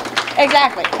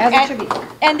 Exactly. As it should be.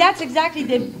 And that's exactly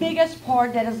the biggest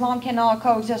part that Islam cannot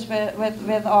coexist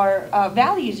with our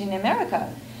values in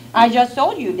America. I just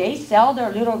told you, they sell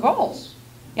their little girls.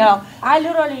 You know, I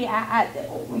literally,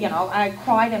 I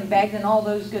cried and begged and all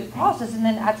those good process. And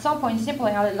then at some point,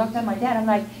 simply, I looked at my dad. I'm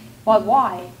like, but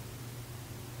why?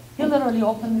 He literally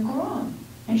opened the Quran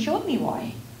and showed me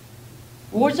why.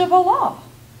 Words of Allah.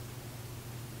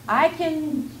 I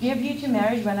can give you to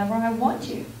marriage whenever I want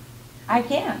to. I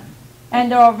can. And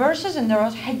there are verses and there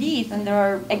are hadith and there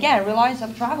are, again, reliance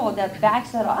of travel that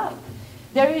backs it up.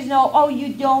 There is no, oh,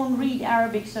 you don't read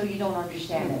Arabic so you don't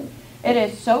understand it. It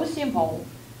is so simple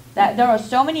that there are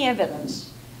so many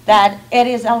evidence that it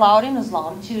is allowed in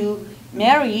Islam to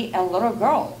marry a little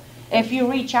girl. If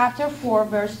you read chapter 4,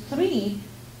 verse 3,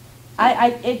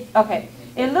 it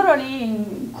literally,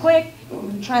 in quick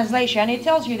translation, it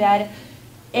tells you that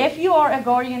if you are a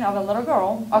guardian of a little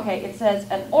girl, okay, it says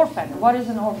an orphan. What is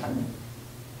an orphan?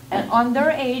 An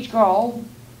underage girl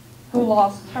who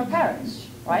lost her parents,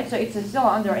 right? So it's still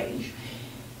underage.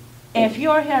 If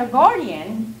you're her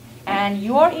guardian and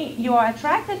you are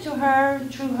attracted to her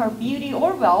through her beauty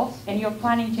or wealth and you're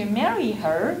planning to marry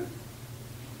her,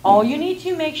 all you need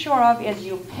to make sure of is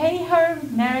you pay her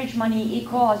marriage money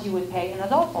equal as you would pay an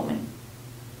adult woman.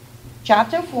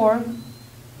 Chapter 4,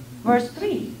 verse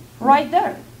 3, right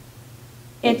there.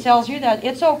 It tells you that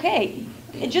it's okay.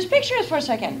 Just picture it for a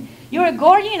second. You're a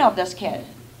guardian of this kid.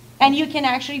 And you can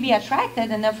actually be attracted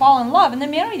and then fall in love and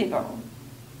then marry the girl.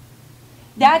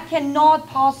 That cannot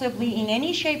possibly in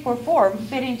any shape or form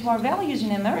fit into our values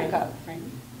in America.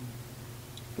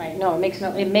 Right. No,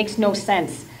 it makes no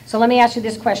sense. So let me ask you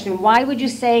this question. Why would you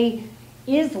say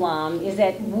Islam is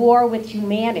at war with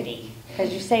humanity?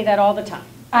 Because you say that all the time.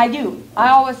 I do. I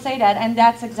always say that, and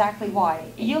that's exactly why.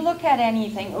 You look at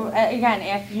anything, again,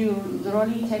 if you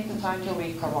literally take the time to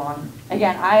read Quran,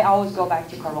 again, I always go back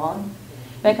to Quran,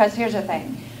 because here's the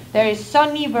thing. There is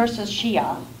Sunni versus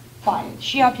Shia fight.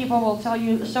 Shia people will tell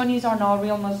you Sunnis are not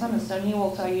real Muslim, and Sunni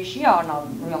will tell you Shia are not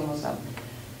real Muslim.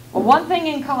 But one thing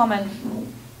in common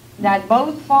that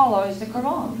both follow is the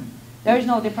Quran. There is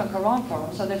no different Quran for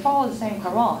them, so they follow the same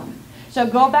Quran. So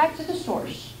go back to the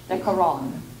source, the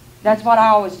Quran. That's what I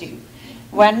always do.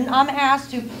 When I'm asked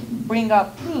to bring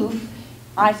up proof,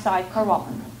 I cite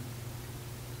Quran.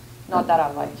 Not that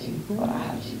I like to, but I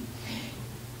have to.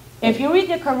 If you read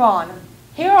the Quran,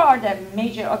 here are the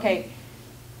major,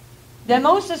 the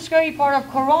most scary part of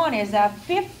Quran is that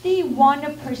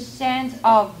 51%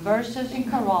 of verses in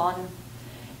Quran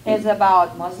is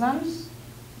about Muslims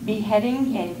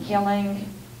beheading and killing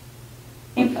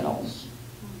infidels.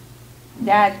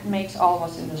 That makes all of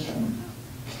us in this room.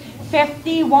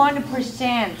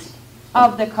 51%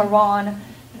 of the Quran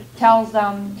tells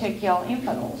them to kill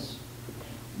infidels.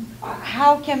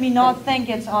 How can we not think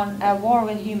it's on a war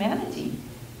with humanity?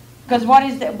 Because what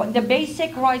is the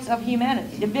basic rights of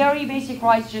humanity? The very basic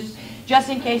rights, just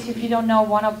in case if you don't know,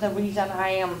 one of the reasons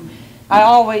I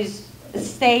always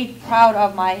stay proud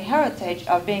of my heritage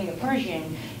of being a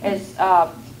Persian is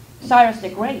Cyrus the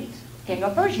Great, king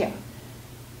of Persia.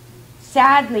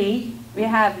 Sadly, we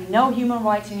have no human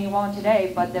rights in Iran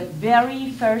today, but the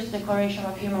very first Declaration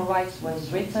of Human Rights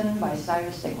was written by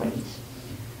Cyrus the Great.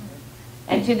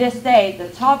 And to this day, the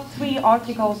top 3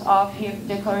 articles of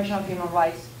Declaration of Human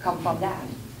Rights come from that.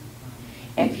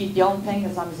 If you don't think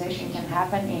Islamization can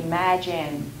happen,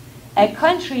 imagine a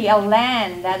country, a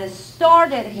land that has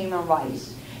started human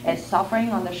rights is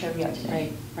suffering under Sharia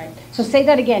today. Right. So say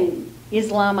that again.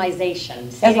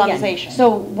 Islamization. Say it again. Islamization. So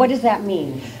what does that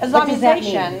mean?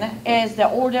 Islamization is the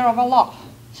order of Allah.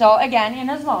 So again, in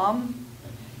Islam,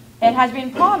 it has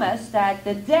been promised that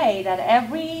the day that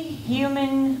every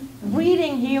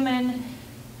breathing human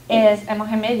is a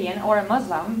Mohammedan or a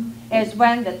Muslim is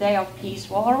when the day of peace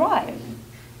will arrive.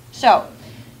 So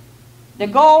the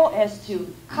goal is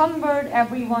to convert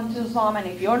everyone to Islam, and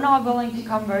if you're not willing to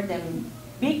convert, then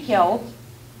be killed.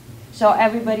 So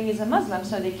everybody is a Muslim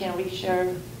so they can reach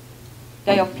their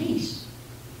day of peace.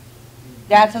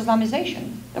 That's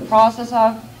Islamization. The process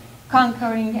of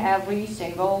conquering every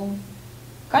single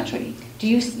country. Do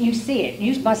you see it?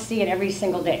 You must see it every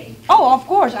single day. Oh, of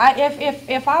course.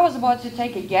 If I was about to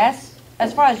take a guess,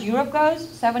 as far as Europe goes,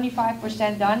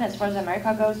 75% done. As far as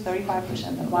America goes,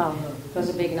 35% done. Wow, those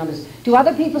are big numbers. Do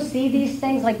other people see these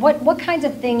things? Like what kinds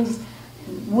of things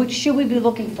should we be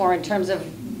looking for in terms of,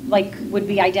 like, would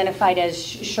be identified as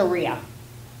Sharia?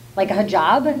 Like a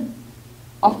hijab?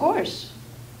 Of course.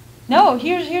 No,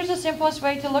 here's the simplest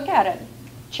way to look at it.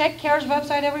 Check CARE's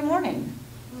website every morning.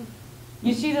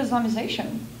 You see the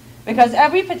Islamization. Because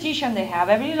every petition they have,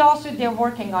 every lawsuit they're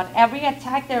working on, every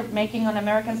attack they're making on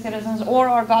American citizens or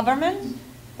our government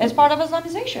is part of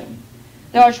Islamization.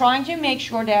 They are trying to make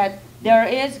sure that there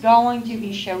is going to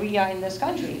be Sharia in this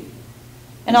country.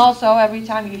 And also, every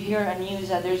time you hear a news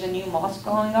that there's a new mosque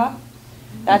going up,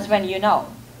 that's when you know.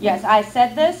 Yes, I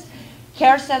said this.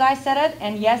 CARE said I said it.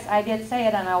 And yes, I did say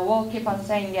it, and I will keep on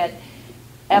saying it.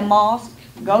 A mosque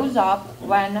goes up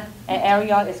when an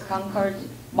area is conquered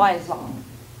by Islam.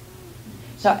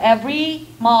 So every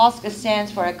mosque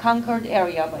stands for a conquered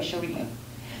area by Sharia.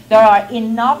 There are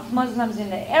enough Muslims in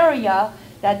the area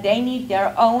that they need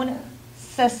their own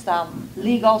system,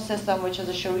 legal system, which is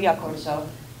a Sharia court. So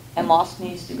a mosque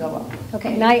needs to go up.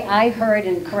 Okay, and I heard,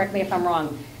 and correct me if I'm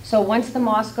wrong, so once the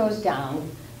mosque goes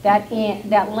down, that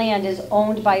land is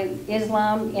owned by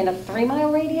Islam in a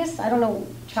 3-mile radius? I don't know,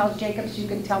 Charles Jacobs, you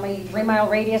can tell me, 3-mile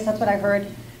radius, that's what I heard,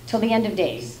 till the end of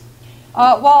days.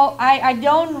 Well, I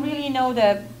don't really know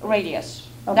the radius.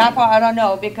 Okay. That part I don't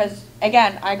know, because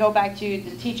again, I go back to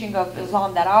the teaching of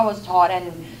Islam that I was taught,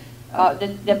 and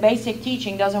the basic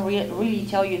teaching doesn't really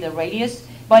tell you the radius.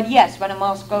 But yes, when a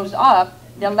mosque goes up,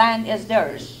 the land is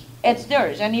theirs. It's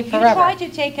theirs. And if you try to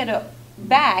take it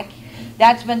back,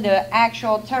 that's when the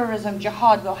actual terrorism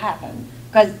jihad will happen.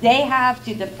 Because they have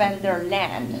to defend their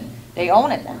land. They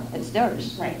own it now. It's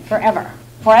theirs. Right, forever.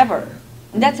 Forever.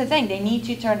 And that's the thing. They need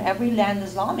to turn every land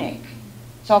Islamic.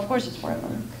 So of course it's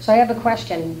forever. So I have a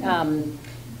question.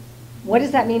 What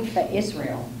does that mean for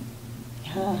Israel?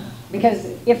 Because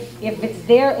if it's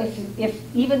there,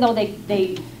 if even though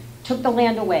they took the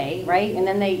land away, right, and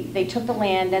then they took the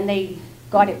land and they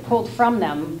got it pulled from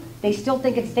them, they still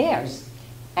think it's theirs.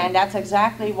 And that's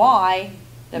exactly why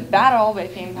the battle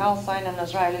between Palestine and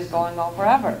Israel is going on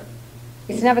forever.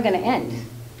 It's never going to end.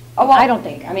 Oh, well, I don't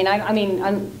think. I mean,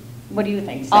 what do you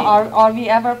think? Are we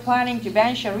ever planning to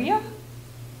ban Sharia?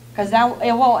 Because that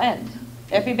it will end.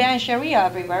 If we ban Sharia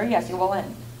everywhere, yes, it will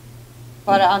end.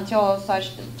 But until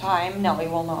such time, no, it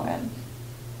will not end.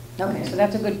 Okay, so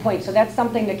that's a good point. So that's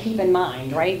something to keep in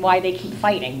mind, right? Why they keep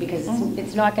fighting, because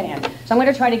it's not going to end. So I'm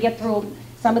going to try to get through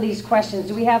some of these questions.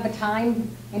 Do we have a time?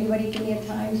 Anybody give me a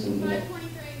time? So we can get...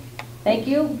 Thank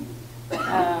you.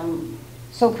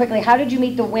 So quickly, how did you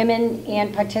meet the women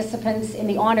and participants in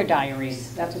the honor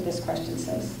diaries? That's what this question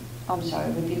says. I'm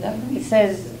sorry, repeat that. It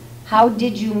says, how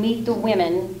did you meet the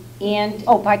women and,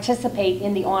 participate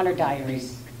in the honor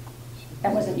diaries?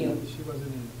 That wasn't you. She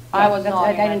wasn't in. I was not.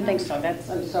 I didn't think so.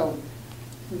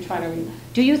 I'm trying to read.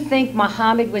 Do you think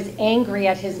Muhammad was angry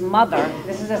at his mother?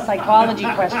 This is a psychology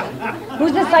question.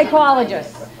 Who's the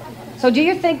psychologist? So do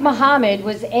you think Muhammad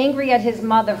was angry at his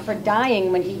mother for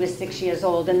dying when he was 6 years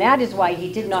old, and that is why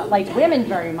he did not like women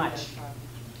very much?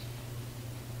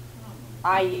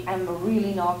 I am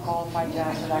really not qualified to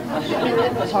answer that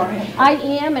question. Sorry. I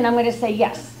am, and I'm going to say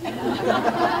yes.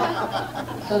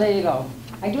 So there you go.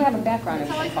 I do have a background in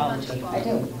psychology. I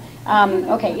do.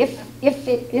 Okay,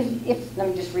 if let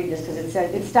me just read this because it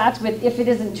says it starts with if it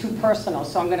isn't too personal.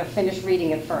 So I'm going to finish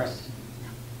reading it first.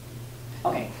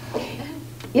 Okay.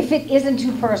 If it isn't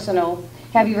too personal,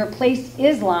 have you replaced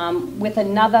Islam with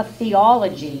another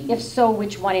theology? If so,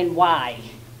 which one and why?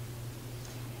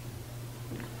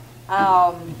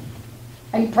 Are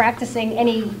you practicing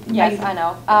any? Yes, I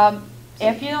know.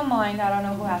 If you don't mind, I don't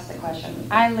know who asked the question.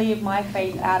 I leave my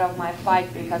faith out of my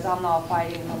fight because I'm not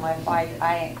fighting for my fight.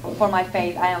 For my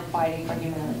faith, I am fighting for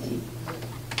humanity.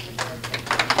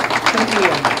 Good for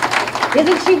you.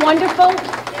 Isn't she wonderful?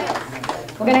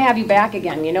 Yes. We're going to have you back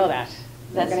again. You know that.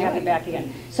 We're going to have you back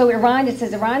again. So Iran, it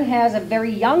says Iran has a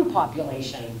very young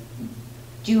population.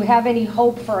 Do you have any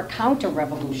hope for a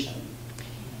counter-revolution?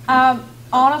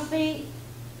 Honestly,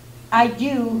 I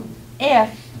do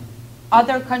if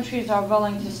other countries are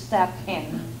willing to step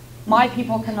in. My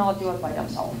people cannot do it by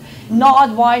themselves.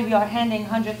 Not while we are handing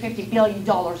 $150 billion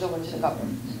over to the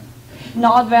government.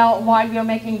 Not while we are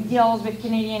making deals with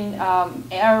Canadian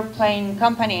airplane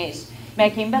companies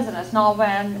making business. Not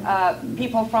when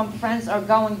people from France are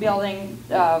going building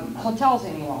hotels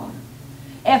in Iran.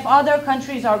 If other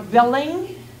countries are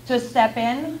willing to step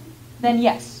in, then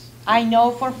yes. I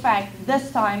know for a fact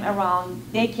this time around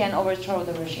they can overthrow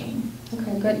the regime.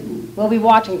 Okay, good. We'll be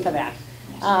watching for that.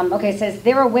 Okay, it says,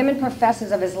 there are women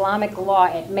professors of Islamic law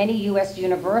at many U.S.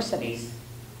 universities.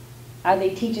 Are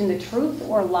they teaching the truth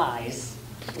or lies?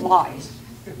 Lies.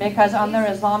 Because under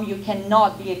Islam, you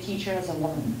cannot be a teacher as a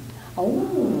woman.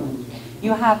 Oh.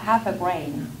 You have half a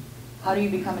brain. How do you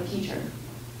become a teacher?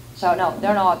 So no,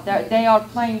 they're not. They are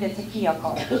playing the taqiyya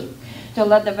card to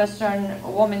let the Western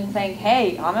woman think,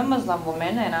 hey, I'm a Muslim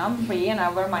woman and I'm free and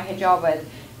I wear my hijab with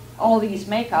all these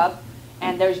makeup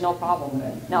and there's no problem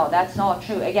with it. No, that's not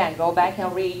true. Again, go back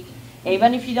and read.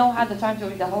 Even if you don't have the time to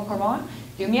read the whole Quran,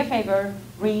 do me a favor,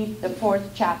 read the 4th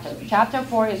chapter. Chapter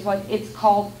 4 is what it's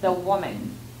called, the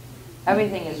woman.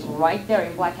 Everything is right there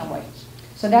in black and white.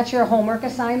 So that's your homework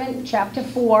assignment, chapter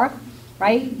 4,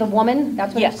 right? The woman,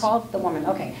 that's what Yes. it's called? The woman,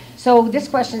 okay. So this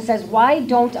question says, why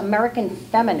don't American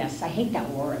feminists, I hate that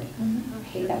word, I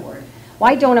hate that word.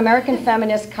 Why don't American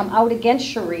feminists come out against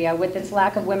Sharia with its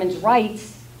lack of women's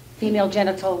rights, female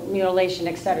genital mutilation,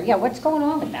 etc.? Yeah, what's going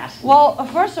on with that? Well,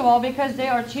 first of all, because they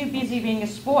are too busy being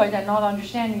spoiled and not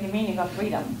understanding the meaning of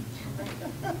freedom.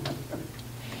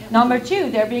 Number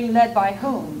 2, they're being led by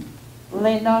whom?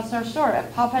 Linda Sarsour, a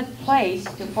puppet place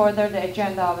to further the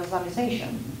agenda of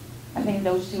Islamization. I think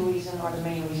those 2 reasons are the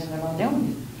main reason they're not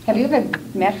doing it. Have you ever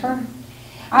met her?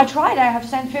 I tried. I have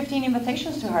sent 15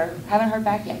 invitations to her. Haven't heard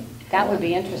back yet. That would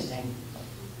be interesting.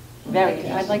 Very I'd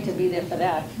interesting. like to be there for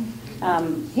that.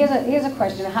 Here's a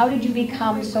question. How did you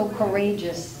become so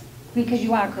courageous? Because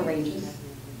you are courageous.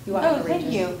 You are Oh, courageous.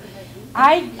 thank you.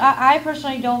 I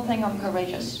personally don't think I'm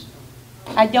courageous.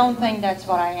 I don't think that's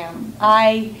what I am.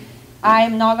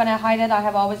 I'm not going to hide it. I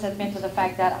have always admitted to the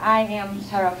fact that I am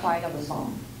terrified of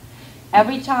Islam.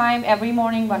 Every time, every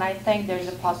morning when I think there's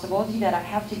a possibility that I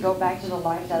have to go back to the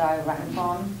life that I ran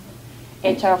from,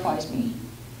 it terrifies me.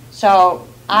 So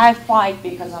I fight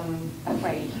because I'm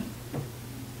afraid.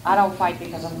 I don't fight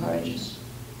because I'm courageous.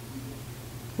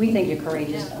 We think you're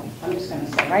courageous, though. I'm just going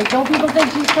to say, right? Don't people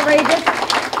think she's courageous?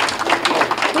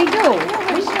 We do.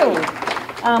 We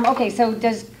do. Okay, so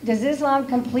does Islam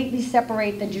completely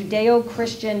separate the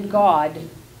Judeo-Christian God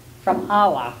from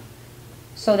Allah,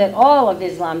 so that all of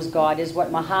Islam's God is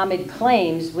what Muhammad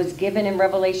claims was given in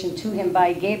revelation to him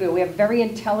by Gabriel? We have very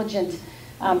intelligent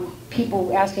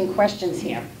people asking questions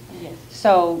here. Yes.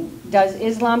 So does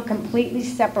Islam completely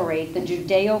separate the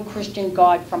Judeo-Christian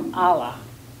God from Allah?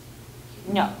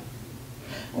 No.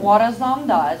 What Islam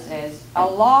does is,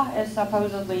 Allah is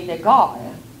supposedly the God.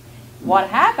 What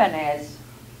happened is,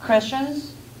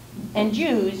 Christians and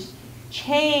Jews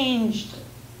changed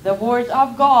the words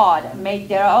of God, made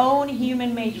their own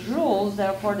human-made rules,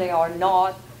 therefore they are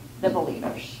not the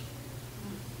believers.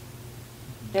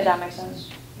 Did that make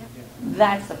sense?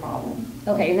 That's the problem.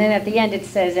 Okay, and then at the end it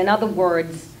says, in other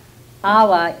words,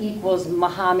 Allah equals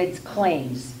Muhammad's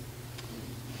claims.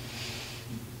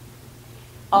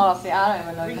 Honestly, I don't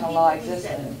even know if Allah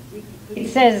existed. It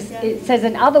says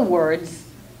in other words,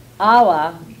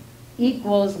 Allah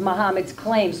equals Muhammad's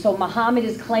claims. So Muhammad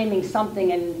is claiming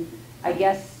something, and I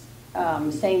guess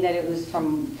saying that it was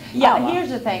from Yeah, Allah. here's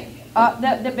the thing.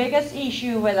 The biggest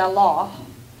issue with Allah,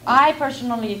 I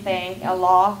personally think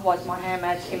Allah was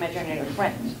Muhammad's imaginary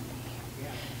friend.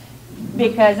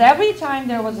 Because every time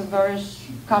there was a verse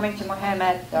coming to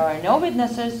Muhammad, there are no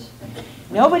witnesses,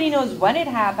 nobody knows when it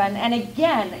happened, and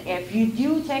again, if you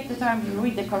do take the time to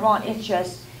read the Quran, it's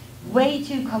just way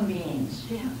too convenient.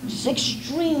 Just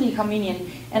extremely convenient.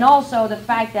 And also the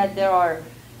fact that there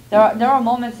are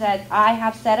moments that I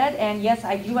have said it, and yes,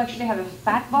 I do actually have a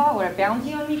fatwa or a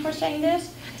bounty on me for saying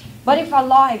this, but if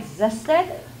Allah existed,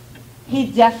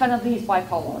 he definitely is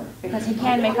bipolar, because he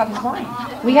can't make up his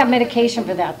mind. We have medication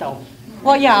for that, though.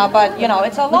 Well, yeah, but, you know,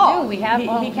 it's a law. We do. We have. He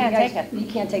you can't guys- take it. He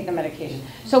can't take the medication.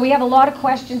 So we have a lot of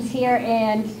questions here,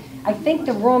 and I think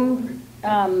the room,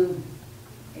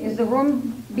 is the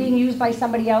room being used by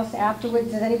somebody else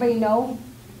afterwards? Does anybody know?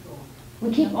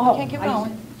 We keep, oh, Can't keep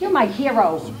going. You're my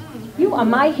hero. You are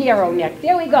my hero, Nick.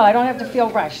 There we go. I don't have to feel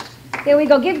rushed. There we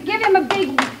go. Give him a big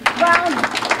round,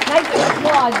 nice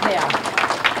applause there.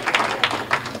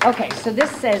 Okay, so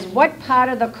this says, what part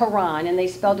of the Quran, and they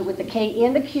spelled it with the K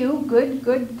and the Q, good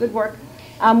work,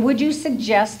 would you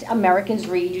suggest Americans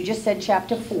read? You just said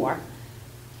chapter 4.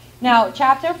 Now,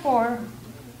 chapter 4,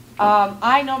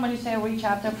 I normally say read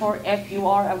chapter 4 if you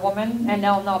are a woman, and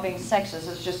no, I'm not being sexist,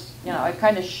 it's just, you know, it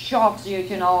kind of shocks you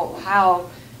to know how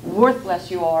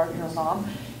worthless you are in Islam.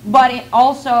 But it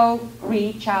also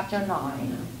read chapter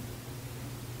 9.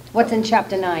 What's in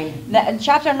chapter 9?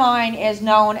 Chapter 9 is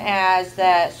known as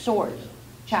the sword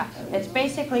chapter. It's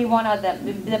basically one of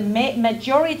the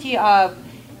majority of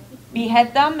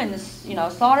behead them and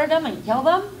slaughter them and kill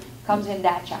them comes in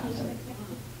that chapter.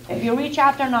 If you read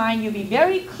chapter 9, you'll be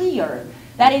very clear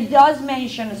that it does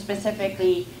mention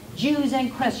specifically Jews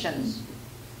and Christians.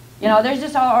 There's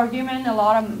this argument a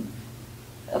lot of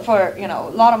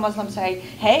Muslims say,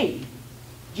 hey,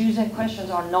 Jews and Christians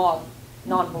are not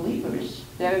non-believers.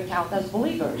 They count as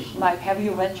believers. Like, have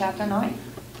you read chapter 9?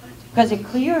 Because it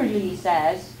clearly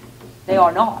says they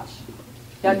are not.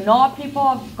 They're not people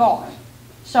of God.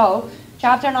 So,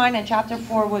 chapter 9 and chapter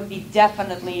 4 would be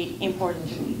definitely important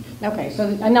to read. Okay, so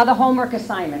another homework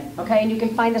assignment, okay? And you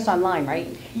can find this online, right?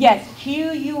 Yes,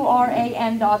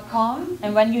 quran.com.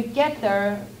 And when you get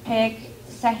there, pick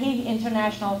Sahih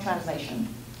International Translation.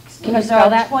 Can you Because there spell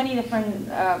are that? 20 different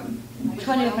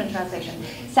translations.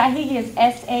 Sahih is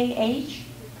SAHIH,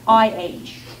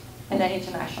 and then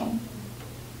international.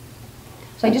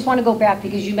 So I just want to go back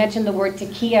because you mentioned the word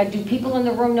takia. Do people in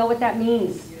the room know what that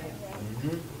means?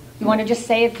 You want to just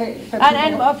say it for people?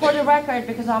 And for the record,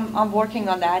 because I'm working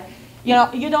on that,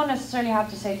 you don't necessarily have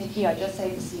to say takia, just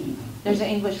say deceive. There's an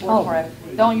English word for it.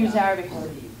 Don't use the Arabic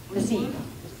word. Deceive.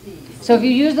 So if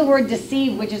you use the word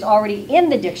deceive, which is already in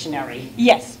the dictionary.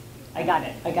 Yes. I got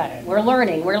it. We're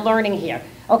learning here.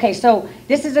 Okay, so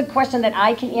this is a question that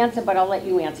I can answer, but I'll let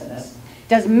you answer this.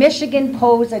 Does Michigan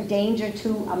pose a danger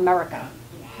to America?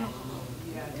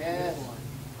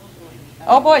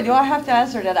 Oh boy, do I have to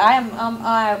answer that. I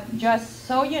am, just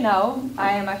so you know,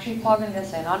 I am actually plugging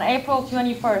this in. On April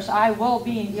 21st, I will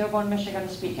be in Dearborn, Michigan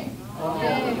speaking.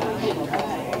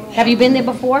 Have you been there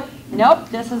before? Nope,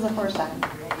 this is the first time.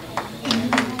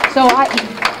 So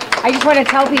I just want to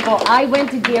tell people, I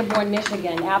went to Dearborn,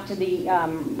 Michigan after the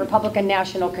Republican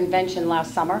National Convention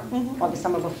last summer, or the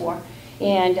summer before.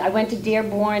 And I went to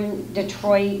Dearborn,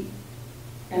 Detroit,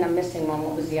 and I'm missing one.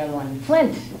 What was the other one?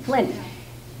 Flint.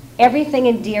 Everything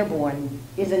in Dearborn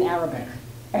is in Arabic.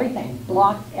 Everything.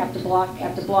 Block after block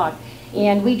after block.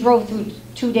 And we drove through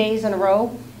 2 days in a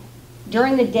row.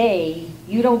 During the day,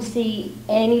 you don't see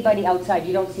anybody outside.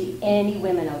 You don't see any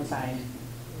women outside.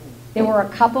 There were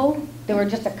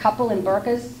just a couple in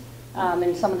burqas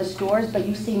in some of the stores, but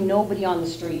you see nobody on the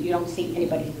street. You don't see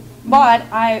anybody. But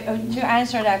to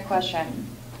answer that question,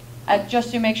 just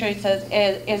to make sure it says,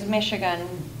 is Michigan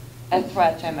a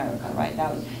threat to America, right?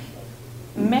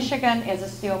 Michigan is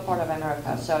still part of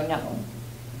America, so no.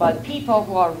 But people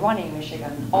who are running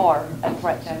Michigan are a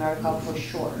threat to America for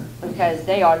sure, because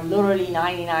they are literally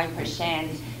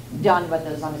 99% done with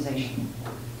the Islamization.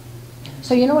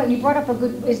 So you know what, you brought up a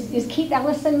good, is Keith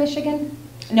Ellison Michigan?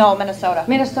 No, Minnesota.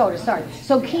 Minnesota, sorry.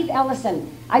 So Keith Ellison,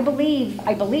 I believe,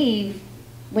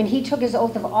 when he took his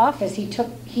oath of office, he did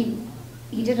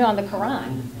it on the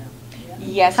Quran.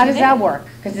 Yes. How does that work?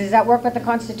 Because does that work with the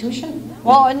Constitution?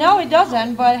 Well, no, it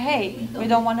doesn't, but hey, we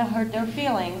don't want to hurt their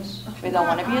feelings. We don't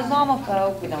want to be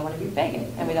Islamophobe, we don't want to be bigot,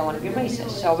 and we don't want to be racist.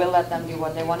 So we'll let them do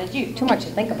what they want to do. Too much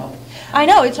to think about. I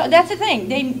know, that's the thing.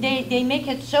 They make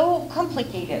it so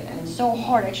complicated and so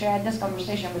hard. Actually, I had this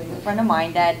conversation with a friend of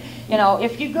mine that,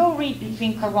 if you go read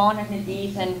between Quran and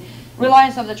Hadith and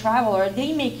Reliance of the Traveler,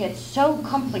 they make it so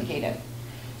complicated,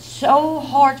 so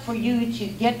hard for you to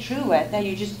get through it that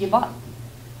you just give up.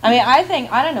 I mean, I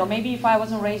don't know, maybe if I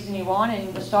wasn't raised in Iran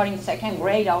and was starting second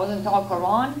grade, I wasn't taught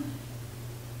Quran,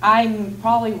 I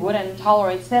probably wouldn't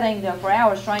tolerate sitting there for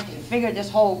hours trying to figure this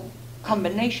whole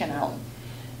combination out.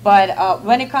 But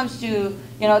when it comes to,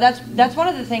 that's one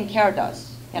of the things CARE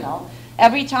does,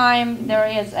 Every time there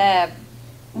is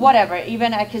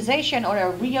even accusation or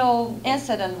a real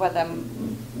incident with a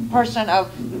person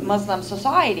of Muslim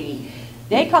society,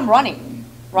 they come running,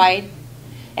 right?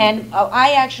 And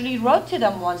I actually wrote to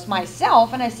them once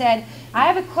myself, and I said, I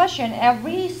have a question.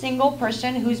 Every single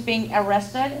person who's being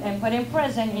arrested and put in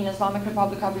prison in Islamic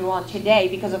Republic of Iran today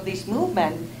because of this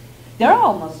movement, they're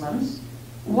all Muslims.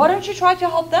 Why don't you try to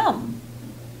help them?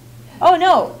 Oh,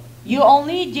 no. You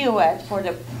only do it for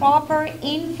the proper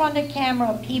in front of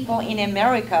camera people in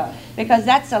America, because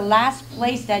that's the last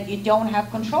place that you don't have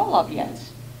control of yet.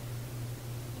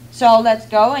 So let's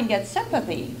go and get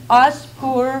sympathy. Us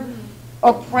poor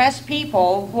oppressed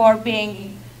people who are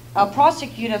being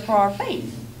prosecuted for our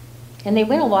faith. And they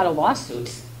win a lot of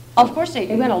lawsuits. Of course they do.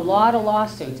 They win a lot of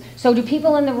lawsuits. So do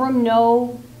people in the room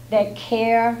know that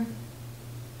CARE,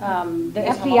 the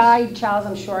FBI, Charles,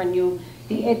 I'm sure, and you,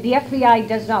 the FBI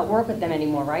does not work with them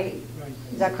anymore, right?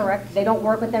 Is that correct? They don't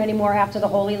work with them anymore after the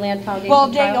Holy Land Foundation Well,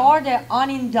 they trial? are the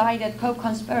unindicted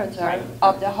co-conspirator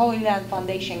of the Holy Land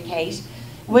Foundation case,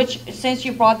 which, since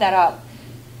you brought that up,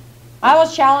 I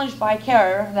was challenged by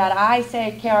CARE that I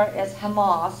said CARE is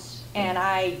Hamas, and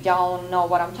I don't know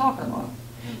what I'm talking about.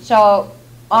 So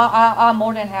I'm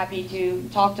more than happy to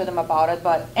talk to them about it,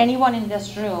 but anyone in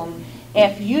this room,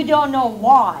 if you don't know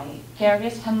why there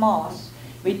is Hamas,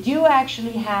 we do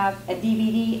actually have a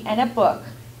DVD and a book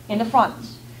in the front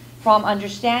from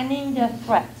Understanding the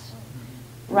Threat,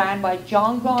 ran by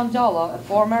John Gondola, a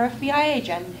former FBI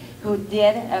agent who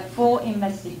did a full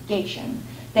investigation.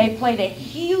 They played a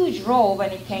huge role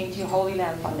when it came to Holy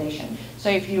Land Foundation. So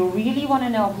if you really want to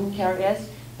know who CARE is,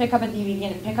 pick up a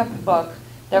DVD and pick up a book.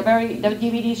 The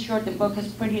DVD is short, the book is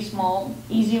pretty small,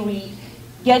 easy read.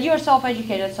 Get yourself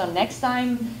educated, so next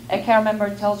time a CARE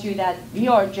member tells you that we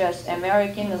are just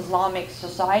American Islamic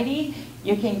society,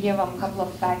 you can give them a couple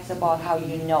of facts about how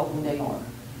you know who they are.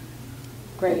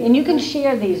 Great, and you can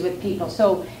share these with people.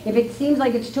 So if it seems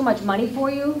like it's too much money for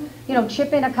you,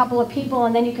 chip in a couple of people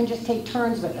and then you can just take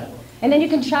turns with it. And then you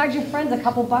can charge your friends a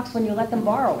couple bucks when you let them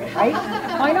borrow it, right?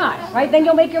 Why not, right? Then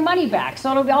you'll make your money back,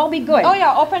 so it'll all be good. Oh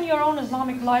yeah, open your own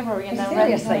Islamic library and then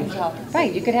seriously,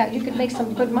 right? You could make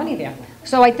some good money there.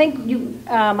 So I think you,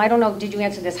 I don't know, did you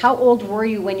answer this? How old were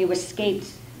you when you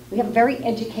escaped? We have very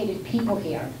educated people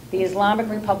here. The Islamic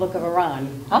Republic of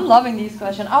Iran. I'm loving these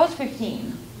questions. I was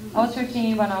 15. I was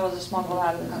 15 when I was smuggled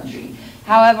out of the country.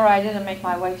 However, I didn't make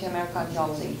my way to America until I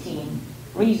was 18.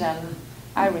 Reason,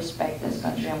 I respect this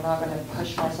country. I'm not going to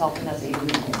push myself in as a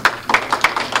illegal.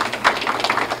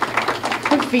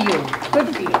 Good for you.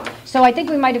 Good for you. So I think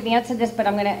we might have answered this, but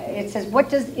it says, what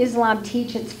does Islam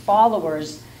teach its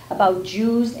followers about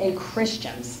Jews and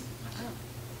Christians?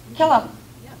 Kill them.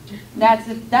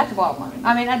 That's what one.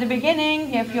 I mean, at the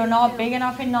beginning, if you're not big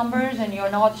enough in numbers and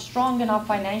you're not strong enough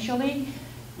financially,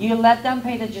 you let them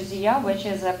pay the jizya, which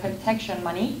is a protection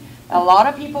money. A lot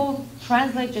of people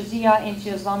translate jizya into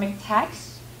Islamic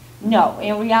tax. No,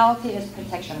 in reality, it's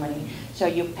protection money. So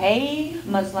you pay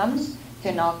Muslims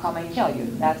to not come and kill you.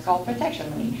 That's called protection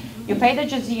money. You pay the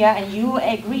jizya and you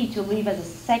agree to live as a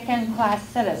second-class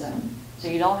citizen. So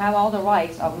you don't have all the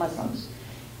rights of Muslims.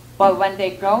 But when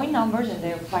they grow in numbers and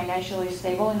they're financially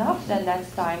stable enough, then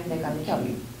that's time they're going to kill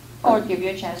you or give you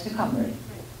a chance to convert.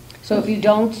 So if you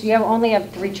don't, you only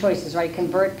have 3 choices, right?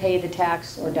 Convert, pay the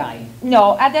tax, or die.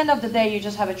 No, at the end of the day, you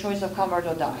just have a choice of convert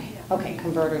or die. Okay,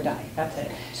 convert or die. That's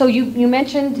it. So you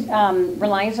mentioned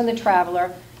Reliance on the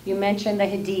Traveler. You mentioned the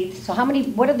Hadith. So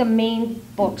what are the main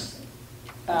books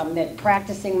that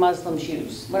practicing Muslims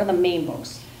use? What are the main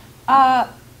books?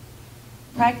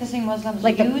 Practicing Muslims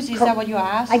Like use? Is that what you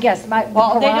asked? I guess.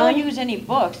 Well, they don't use any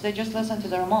books. They just listen to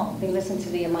their imam. They listen to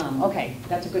the imam. Okay,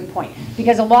 that's a good point.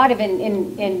 Because a lot of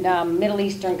in Middle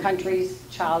Eastern countries,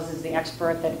 Charles is the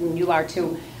expert, that and you are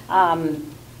too,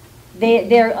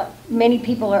 many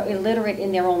people are illiterate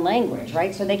in their own language,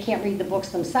 right? So they can't read the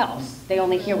books themselves. They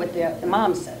only hear what the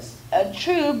imam says.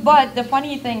 True, but the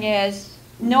funny thing is,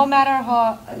 no matter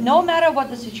what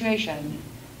the situation,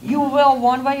 you will,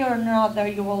 one way or another,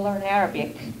 you will learn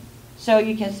Arabic, so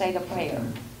you can say the prayer.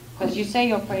 Because you say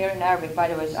your prayer in Arabic. By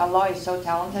the way, Allah is so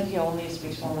talented, He only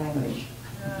speaks one language.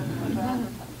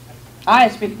 I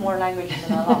speak more languages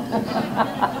than Allah.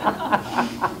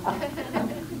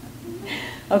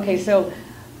 Okay, so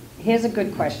here's a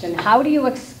good question. How do you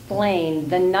explain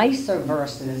the nicer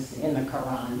verses in the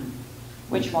Quran?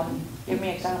 Which one? Give me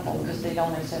an example, because they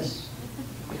don't exist.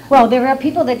 Well, there are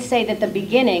people that say that the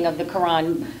beginning of the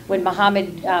Quran, when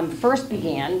Muhammad first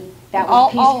began, that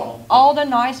was peaceful. All the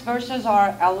nice verses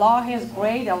are Allah is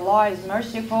great, Allah is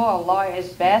merciful, Allah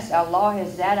is best, Allah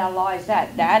is that, Allah is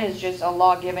that. That is just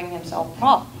Allah giving Himself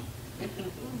prop.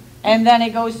 And then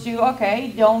it goes to,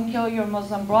 okay, don't kill your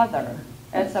Muslim brother.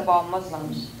 It's about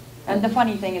Muslims. And the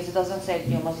funny thing is, it doesn't say to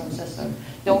your Muslim sister,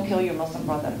 don't kill your Muslim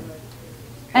brother.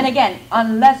 And again,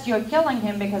 unless you're killing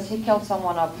him because he killed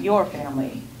someone of your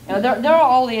family. There are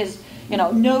all these,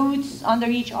 notes under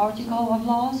each article of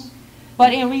laws.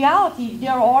 But in reality,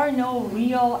 there are no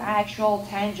real, actual,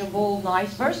 tangible,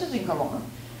 nice verses in Quran.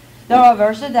 There are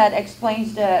verses that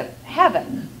explains the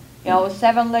heaven.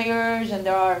 7 layers, and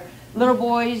there are little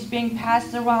boys being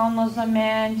passed around Muslim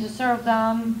men to serve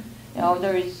them.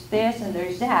 There is this and there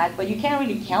is that. But you can't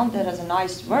really count that as a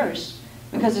nice verse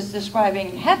because it's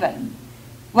describing heaven.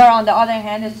 Where on the other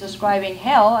hand, it's describing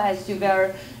hell as to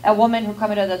where a woman who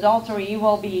committed adultery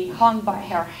will be hung by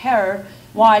her hair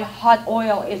while hot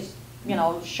oil is,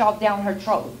 shoved down her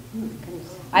throat.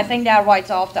 I think that writes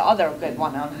off the other good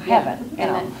one on heaven.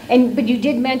 But you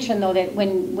did mention, though, that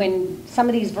when some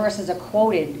of these verses are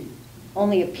quoted,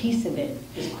 only a piece of it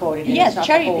is quoted. And yes, it's not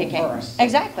cherry the whole picking. Verse.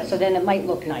 Exactly. So then it might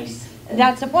look nice.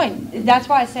 That's the point. That's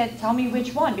why I said, tell me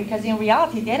which one, because in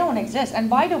reality, they don't exist. And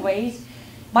by the way,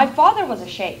 my father was a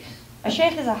sheikh. A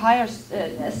sheikh is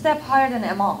a step higher than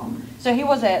an imam. So he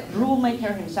was a rule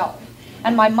maker himself.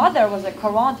 And my mother was a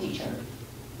Quran teacher.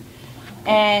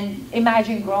 And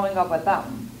imagine growing up with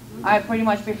them. I pretty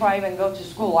much, before I even go to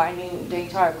school, I knew the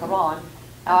entire Quran.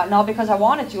 Not because I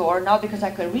wanted to or not because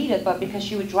I could read it, but because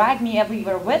she would drag me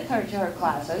everywhere with her to her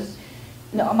classes.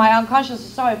 My unconscious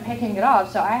started picking it up,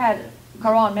 so I had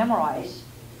Quran memorized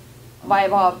by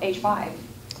about age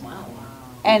 5. Wow.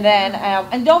 And then,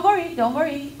 and don't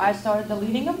worry, I started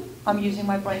deleting them. I'm using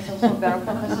my brain cells for better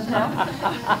purposes now.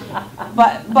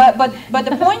 But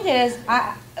the point is,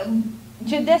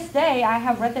 to this day, I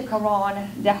have read the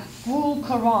Quran, the full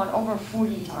Quran, over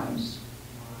 40 times.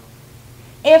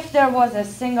 If there was a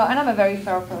single, and I'm a very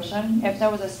fair person, if there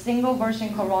was a single verse in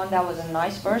Quran that was a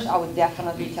nice verse, I would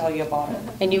definitely tell you about it.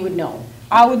 And you would know.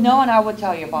 I would know and I would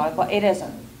tell you about it, but it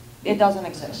isn't. It doesn't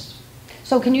exist.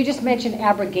 So can you just mention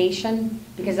abrogation?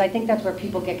 Because I think that's where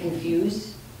people get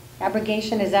confused.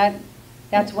 Abrogation,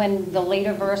 that's when the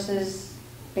later verses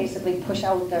basically push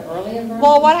out the earlier verses?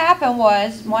 Well, what happened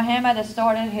was Muhammad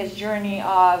started his journey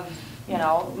of,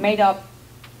 made up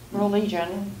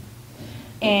religion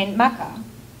in Mecca,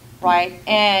 right?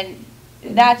 And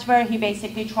that's where he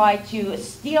basically tried to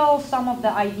steal some of the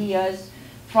ideas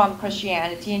from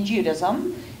Christianity and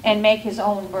Judaism and make his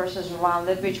own verses around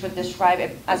it, which would describe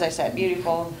it, as I said,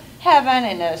 beautiful heaven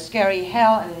and a scary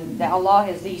hell, and that Allah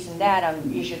is this and that,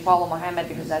 and you should follow Muhammad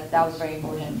because that was very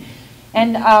important.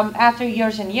 And after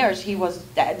years and years, he was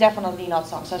definitely not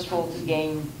successful to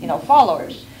gain,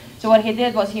 followers. So what he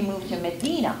did was he moved to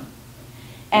Medina,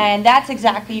 and that's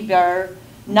exactly where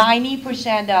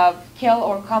 90% of kill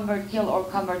or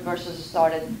convert verses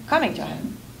started coming to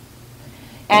him.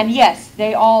 And yes,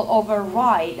 they all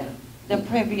override the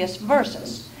previous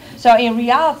verses. So in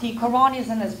reality, Quran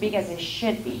isn't as big as it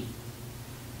should be.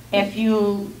 If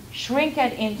you shrink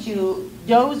it into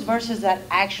those verses that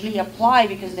actually apply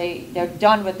because they're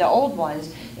done with the old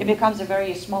ones, it becomes a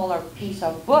very smaller piece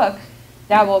of book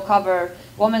that will cover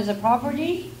women's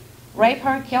property, rape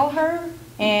her, kill her,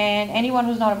 and anyone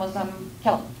who's not a Muslim,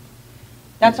 kill them.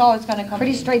 That's all it's going to come.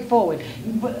 Pretty straightforward.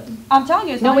 But I'm telling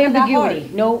you, it's No not even that ambiguity.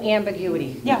 hard. No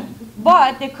ambiguity. Yeah,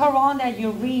 but the Quran that you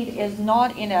read is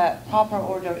not in a proper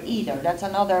order either. That's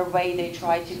another way they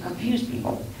try to confuse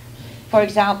people. For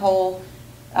example,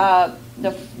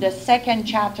 the second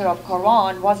chapter of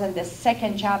Quran wasn't the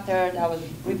second chapter that was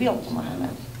revealed to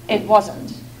Muhammad. It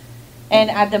wasn't.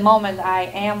 And at the moment, I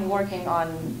am working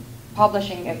on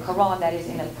publishing a Quran that is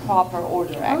in a proper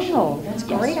order, actually. Oh, that's a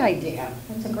great idea.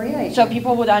 That's a great idea. So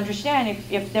people would understand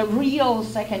if the real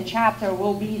second chapter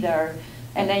will be there,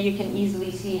 and then you can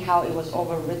easily see how it was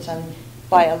overwritten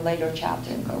by a later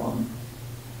chapter in Quran.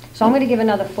 So I'm going to give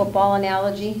another football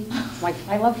analogy. Like,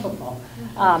 I love football.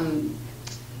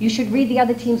 You should read the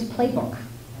other team's playbook,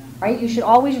 right? You should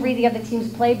always read the other team's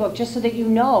playbook just so that you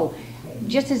know.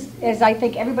 Just as I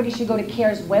think everybody should go to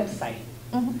CARE's website.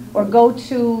 Mm-hmm. Or go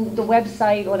to the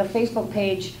website or the Facebook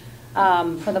page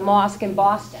for the mosque in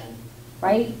Boston,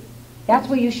 right? That's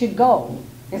where you should go.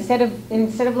 Instead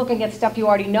of looking at stuff you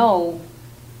already know,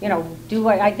 do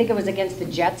what, I think it was against the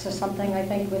Jets or something, I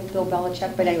think, with Bill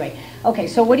Belichick. But anyway, okay,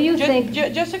 so what do you think?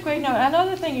 Just a quick note.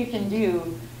 Another thing you can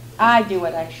do, I do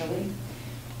it actually,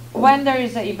 when there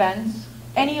is an event,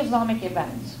 any Islamic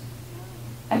event,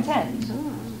 attend,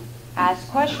 ask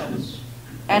questions.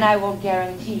 And I will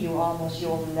guarantee you you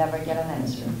will never get an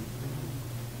answer.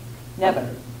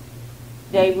 Never.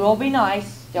 They will be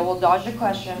nice, they will dodge the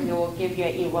question, they will give you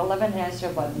an irrelevant answer,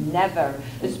 but never,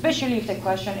 especially if the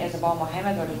question is about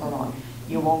Muhammad or the Quran,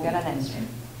 you won't get an answer.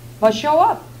 But show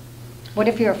up. What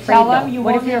if you're afraid, Tell though? them you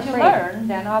What want if you're me to afraid? learn,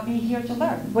 then I'll be here to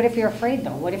learn. What if you're afraid,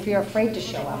 though? What if you're afraid to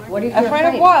show up? What if you're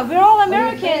Afraid of what? We're all What are you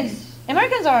Americans.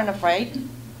 Americans aren't afraid.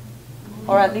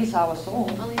 Or at least I was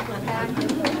told. Only if we're back.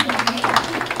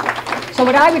 So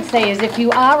what I would say is if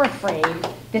you are afraid,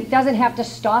 that doesn't have to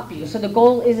stop you. So the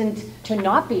goal isn't to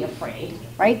not be afraid,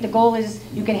 right? The goal is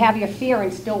you can have your fear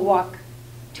and still walk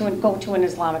to and go to an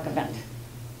Islamic event.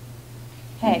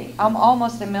 Hey, I'm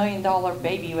almost $1 million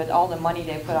baby with all the money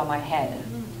they put on my head.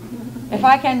 If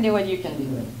I can do it, you can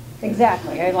do it.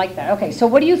 Exactly, I like that. Okay, so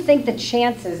what do you think the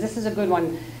chances, this is a good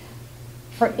one,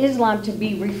 for Islam to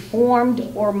be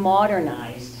reformed or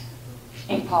modernized?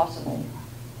 Impossible.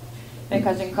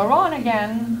 Because in Quran,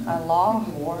 again, Allah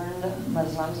warned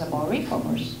Muslims about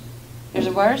reformers. There's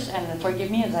a verse, and forgive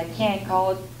me as I can't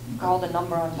call the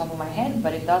number on top of my head,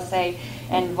 but it does say,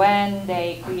 and when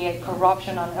they create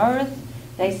corruption on earth,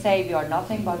 they say we are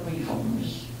nothing but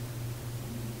reformers.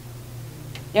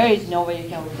 There is no way you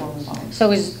can reform Islam.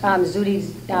 So is Zuhdi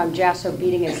Jasser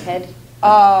beating his head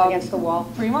against the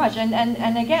wall? Pretty much.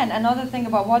 And again, another thing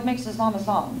about what makes Islam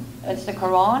Islam. It's the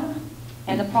Quran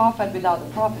and the Prophet without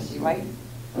the prophecy, right?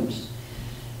 Oops.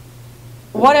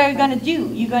 What are you going to do?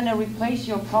 You're going to replace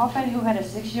your prophet who had a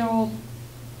 6-year-old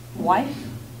wife?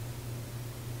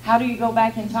 How do you go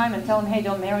back in time and tell him, hey,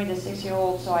 don't marry the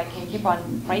 6-year-old so I can keep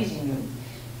on praising you?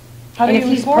 How do And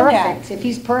you if he's reform perfect, that? if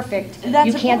he's perfect, That's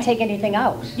you the can't point. take anything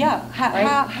out. Yeah,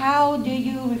 Right? how do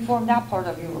you reform that part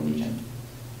of your religion?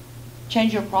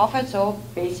 Change your prophet, so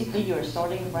basically you're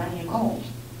starting a brand new cult.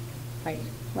 Right,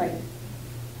 right.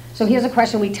 So here's a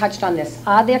question, we touched on this.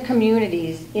 Are there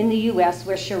communities in the U.S.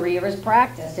 where Sharia is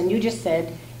practiced? And you just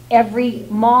said every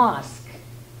mosque.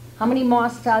 How many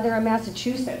mosques are there in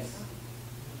Massachusetts?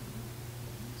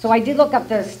 So I did look up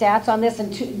the stats on this,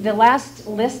 and the last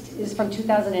list is from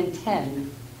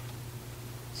 2010.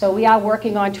 So we are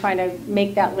working on trying to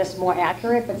make that list more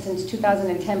accurate, but since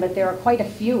 2010, but there are quite a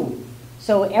few.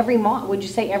 So every mosque, would you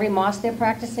say every mosque they're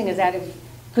practicing?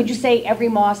 Could you say every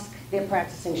mosque they're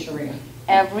practicing Sharia?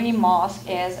 Every mosque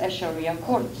is a Sharia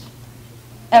court.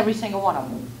 Every single one of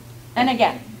them. And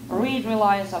again, read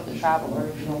Reliance of the Traveler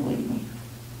if you don't believe me.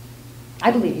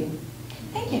 I believe you.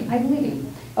 Thank you. I believe you.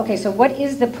 Okay, so what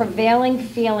is the prevailing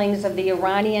feelings of the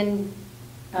Iranian,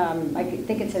 I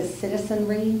think it says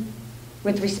citizenry,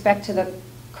 with respect to the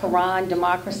Quran,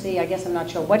 democracy? I guess I'm not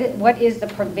sure. What is the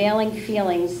prevailing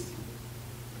feelings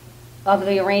of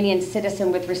the Iranian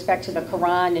citizen with respect to the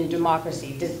Quran and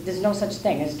democracy? There's no such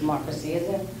thing as democracy, is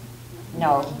there?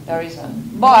 No, there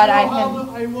isn't. But I can...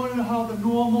 I want to know how the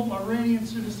normal Iranian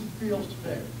citizen feels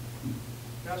today.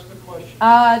 That's the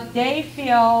question. They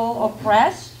feel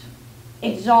oppressed,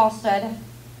 exhausted,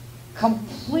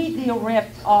 completely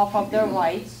ripped off of their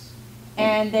rights,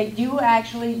 and they do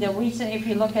actually, if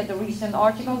you look at the recent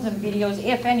articles and videos,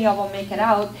 if any of them make it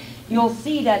out, you'll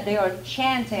see that they are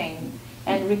chanting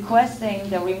and requesting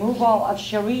the removal of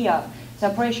Sharia,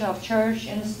 separation of church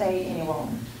and state in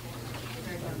Iran.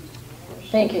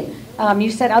 Thank you. You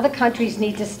said other countries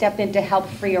need to step in to help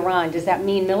free Iran. Does that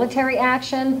mean military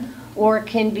action, or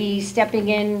can stepping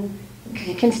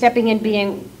in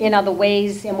being in other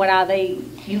ways, and what are they?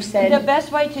 You said The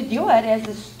best way to do it is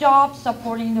to stop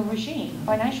supporting the regime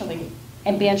financially.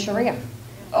 and ban Sharia.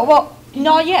 Well,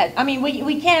 not yet. I mean,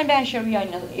 we can ban Sharia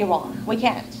in Iran. We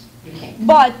can't. You can't.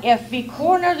 But if we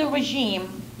corner the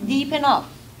regime deep enough,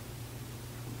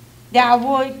 that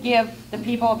would give the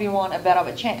people of Iran a bit of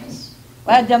a chance.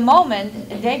 But at the moment,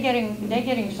 they're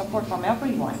getting support from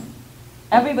everyone.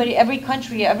 Everybody, every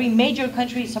country, every major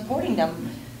country is supporting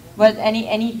them with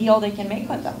any deal they can make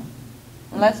with them.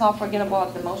 And let's not forget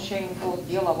about the most shameful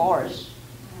deal of ours.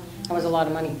 That was a lot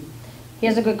of money.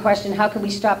 Here's a good question. How can we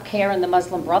stop care in the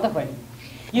Muslim Brotherhood?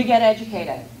 You get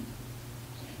educated.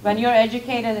 When you're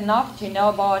educated enough to know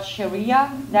about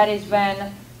Sharia, that is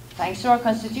when, thanks to our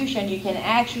Constitution, you can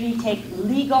actually take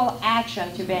legal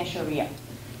action to ban Sharia.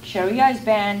 Sharia is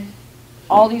banned,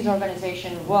 all these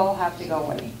organizations will have to go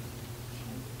away.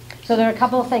 So there are a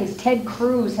couple of things. Ted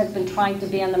Cruz has been trying to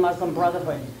ban the Muslim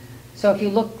Brotherhood. So if you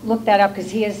look that up, because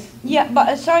he is... Yeah,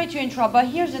 but sorry to interrupt, but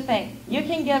here's the thing. You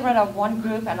can get rid of one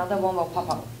group, another one will pop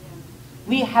up.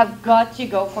 We have got to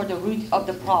go for the root of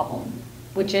the problem.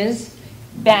 Which is?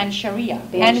 Ban Sharia.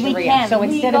 Ban and Sharia. we can So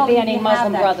instead of legally banning have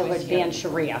Muslim that Brotherhood, choice here. ban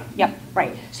Sharia. Yep.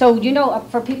 Right. So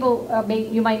for people,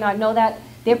 you might not know that,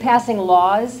 they're passing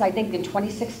laws, I think in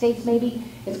 26 states maybe.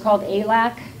 It's called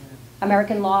ALAC,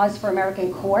 American Laws for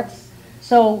American Courts.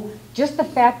 So just the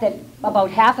fact that about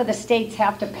half of the states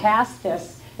have to pass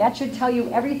this, that should tell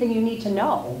you everything you need to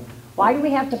know. Why do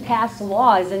we have to pass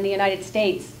laws in the United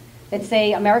States that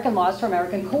say American laws for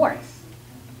American courts?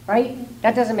 Right?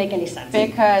 That doesn't make any sense.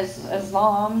 Because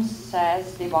Islam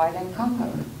says divide and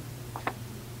conquer.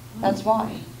 That's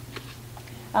why.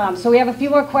 So we have a few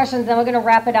more questions, then we're going to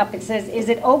wrap it up. It says, is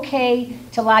it okay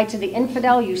to lie to the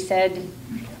infidel? You said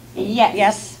Yes.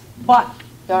 yes. But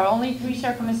there are only 3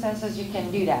 circumstances you can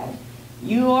do that.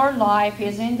 Your life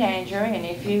is in danger, and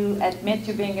if you admit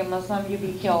to being a Muslim, you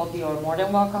be killed. You are more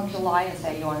than welcome to lie and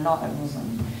say you are not a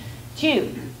Muslim.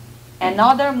 2,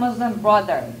 another Muslim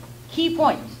brother. Key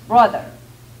point, brother.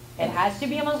 It has to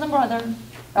be a Muslim brother.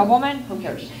 A woman, who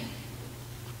cares?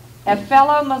 A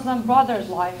fellow Muslim brother's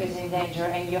life is in danger,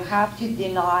 and you have to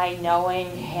deny knowing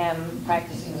him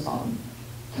practicing Islam.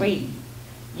 3,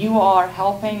 you are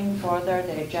helping further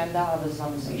the agenda of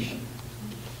Islamization.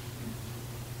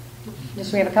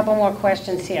 Yes, we have a couple more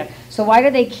questions here. So why do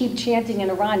they keep chanting in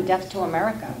Iran, death to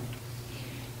America?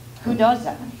 Who does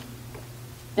that?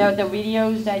 The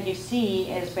videos that you see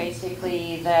is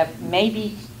basically that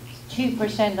maybe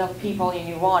 2% of people in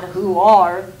Iran who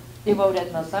are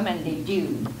devoted Muslim, and they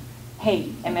do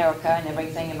hate America and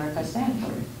everything America stands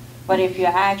for. But if you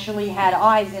actually had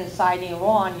eyes inside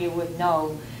Iran, you would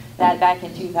know that back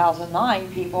in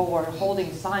 2009, people were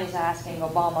holding signs asking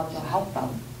Obama to help them.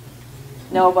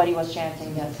 Nobody was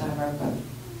chanting the anti-America.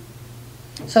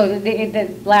 So the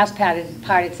last part,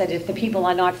 it said if the people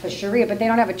are not for Sharia, but they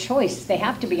don't have a choice. They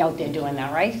have to be out there doing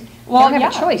that, right? Well, they don't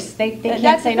have yeah. a choice. They can't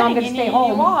That's say, the no, I'm thing. going to stay In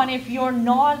home. Iran, if you're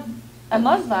not a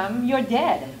Muslim, you're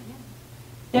dead.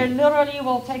 They literally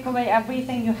will take away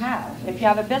everything you have. If you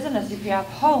have a business, if you have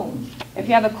home, if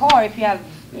you have a car, if you have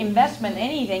investment,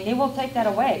 anything, they will take that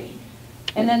away.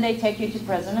 And then they take you to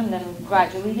prison, and then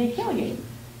gradually they kill you.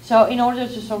 So in order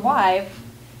to survive,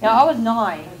 I was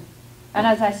 9, and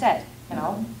as I said,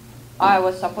 I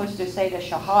was supposed to say the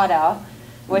Shahada,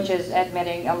 which is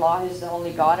admitting Allah is the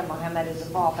only God and Muhammad is the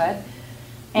Prophet,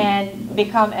 and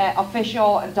become an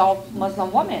official adult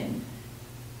Muslim woman.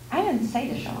 I didn't say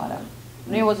the Shahada.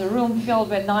 There was a room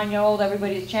filled with 9-year-olds,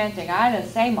 everybody's chanting. I didn't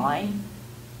say mine,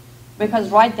 because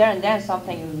right there and then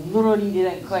something literally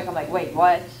didn't click. I'm like, wait,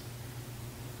 what?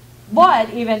 But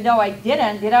even though I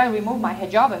didn't, did I remove my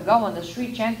hijab and go on the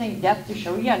street chanting death to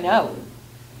Sharia? No.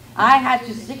 I had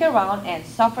to stick around and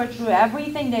suffer through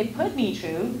everything they put me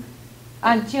through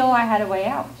until I had a way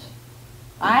out.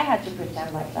 I had to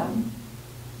pretend like them.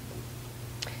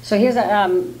 So here's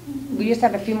we just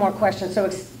have a few more questions. So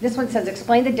this one says,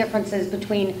 explain the differences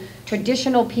between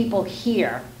traditional people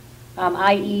here,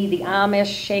 i.e. the Amish,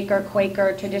 Shaker,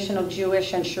 Quaker, traditional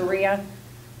Jewish, and Sharia.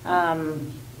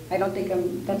 I don't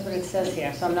think that's what it says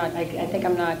here, so I think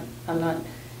I'm not,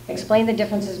 explain the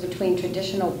differences between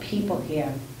traditional people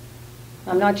here.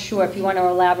 I'm not sure if you want to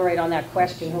elaborate on that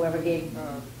question, whoever gave.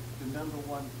 The number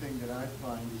one thing that I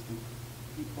find is that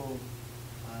people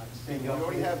saying, we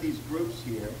already have these groups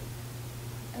here,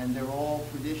 and they're all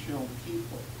traditional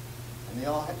people, and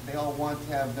they all want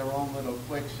to have their own little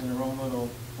cliques and their own little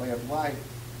way of life,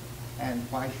 and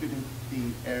why shouldn't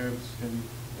the Arabs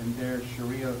and their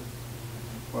Sharia,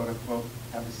 quote unquote,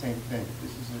 have the same thing?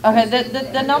 Okay,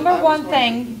 the number one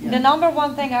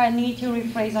thing I need to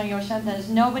rephrase on your sentence,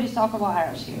 nobody's talking about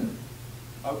Arabs here.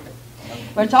 Okay.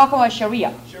 We're talking about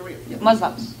Sharia, Yeah.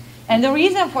 Muslims. And the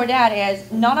reason for that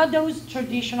is none of those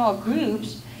traditional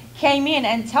groups came in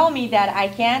and tell me that I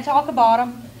can't talk about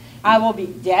them, I will be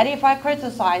dead if I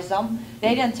criticize them.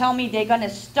 They didn't tell me they're going to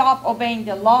stop obeying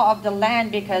the law of the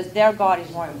land because their God is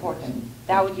more important.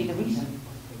 That would be the reason.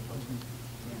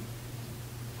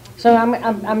 So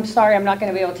I'm sorry, I'm not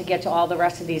going to be able to get to all the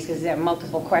rest of these because there are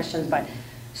multiple questions. But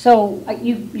so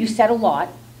you said a lot.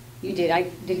 You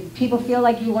did. Did people feel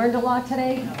like you learned a lot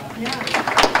today?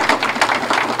 Yeah.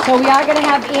 So we are going to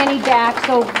have Annie back.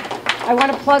 So I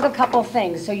want to plug a couple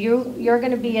things. So you're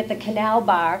going to be at the Canal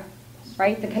Bar,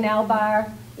 right? The Canal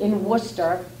Bar in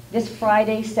Worcester this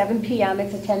Friday, 7 p.m.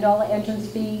 It's a $10 entrance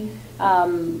fee.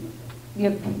 You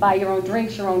buy your own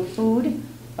drinks, your own food.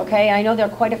 Okay, I know there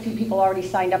are quite a few people already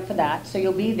signed up for that, so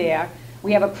you'll be there.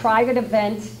 We have a private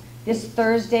event this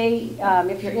Thursday.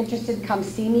 If you're interested, come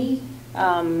see me.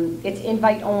 It's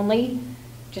invite only,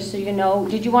 just so you know.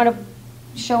 Did you want to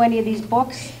show any of these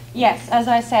books? Yes, as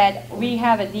I said, we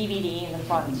have a DVD in the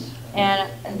front. And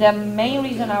the main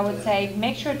reason I would say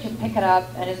make sure to pick it up,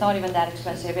 and it's not even that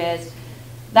expensive, is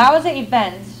that was an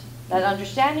event that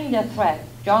Understanding the Threat,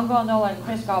 John Gondola and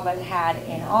Chris Gobbett had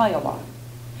in Iowa.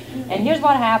 And here's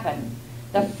what happened.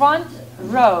 The front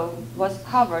row was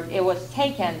covered. It was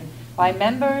taken by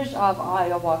members of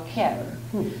Iowa Care.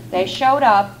 They showed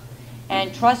up,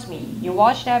 and trust me, you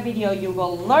watch that video, you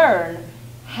will learn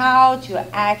how to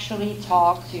actually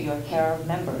talk to your Care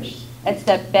members. It's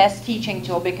the best teaching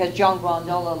tool because John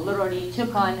Gondola literally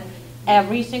took on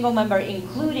every single member,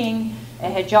 including a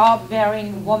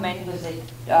hijab-wearing woman who's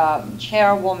a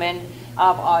chairwoman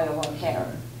of Iowa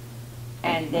Care.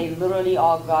 And they literally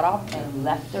all got up and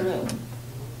left the room.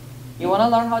 You want to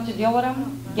learn how to deal with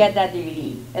them? Get that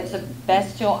DVD. It's the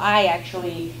best tool. I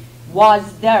actually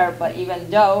was there, but even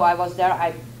though I was there,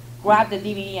 I grabbed the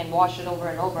DVD and watched it over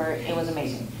and over. It was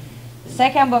amazing. The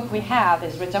second book we have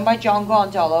is written by John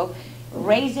Gondola,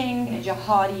 Raising a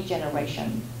Jihadi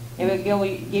Generation. It will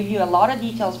give you a lot of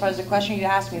details. For the question you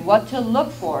asked me, what to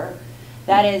look for,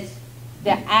 that is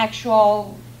the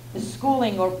actual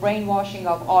schooling or brainwashing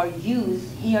of our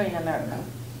youth here in America.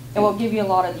 It will give you a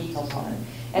lot of details on it.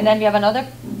 And then we have another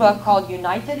book called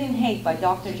United in Hate by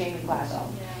Dr. Jamie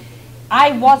Glasgow.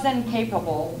 I wasn't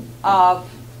capable of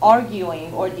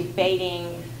arguing or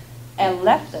debating a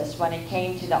leftist when it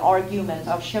came to the argument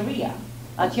of Sharia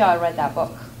until I read that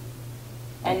book.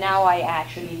 And now I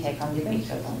actually take on debates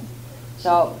with them.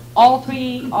 So all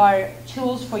three are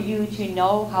tools for you to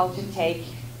know how to take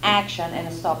action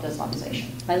and stop the Islamization.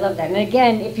 I love that. And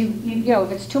again, if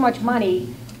if it's too much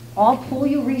money, all pull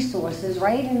your resources,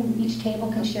 right? And each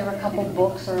table can share a couple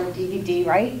books or a DVD,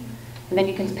 right? And then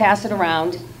you can pass it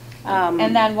around.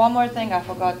 And then one more thing I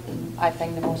forgot, I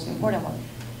think the most important one.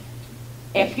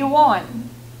 If you want,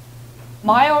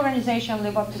 my organization,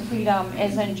 Live Up to Freedom,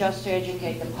 isn't just to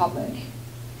educate the public.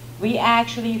 We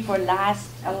actually, for last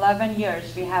 11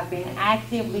 years, we have been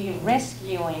actively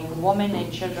rescuing women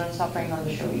and children suffering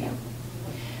under Sharia.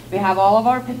 We have all of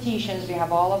our petitions, we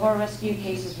have all of our rescue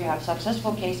cases, we have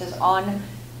successful cases on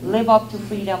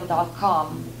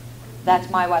liveuptofreedom.com. That's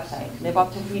my website,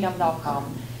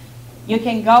 liveuptofreedom.com. You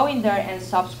can go in there and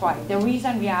subscribe. The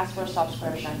reason we ask for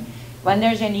subscription, when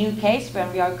there's a new case,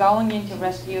 when we are going in to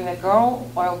rescue a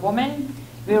girl or a woman,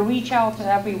 we reach out to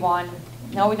everyone.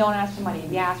 No, we don't ask for money.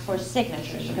 We ask for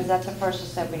signatures because that's the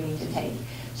first step we need to take.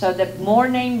 So the more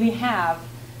name we have,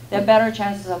 the better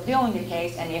chances of doing the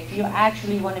case. And if you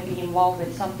actually want to be involved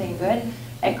with something good,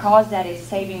 a cause that is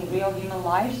saving real human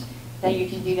lives, then you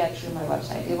can do that through my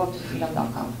website,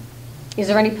 liveuptofreedom.com. Is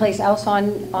there any place else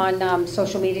on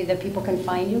social media that people can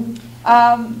find you?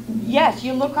 Yes,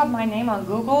 you look up my name on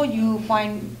Google, you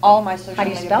find all my social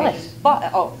media How do you spell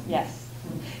pages. Oh, yes.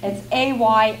 It's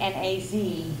Ayanaz,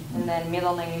 and then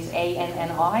middle name is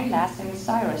Anni, last name is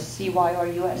Cyrus,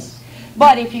 Cyrus.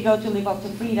 But if you go to Live Up to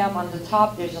Freedom, on the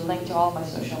top, there's a link to all my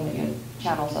social media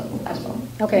channels as well.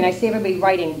 Okay, and I see everybody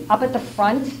writing. Up at the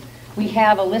front, we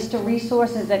have a list of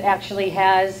resources that actually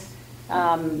has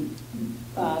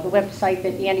the website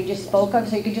that Andy just spoke of,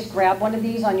 so you could just grab one of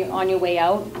these on your way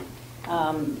out.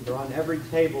 They're on every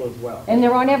table as well. And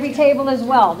they're on every table as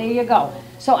well. There you go.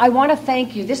 So I want to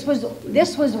thank you. This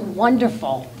was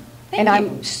wonderful. And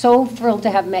I'm so thrilled to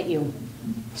have met you.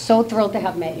 So thrilled to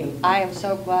have met you. I am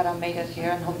so glad I made it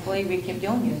here, and hopefully we keep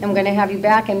doing it. I'm going to have you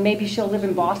back, and maybe she'll live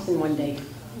in Boston one day.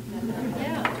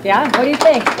 Yeah. Yeah? What do you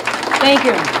think? Thank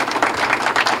you.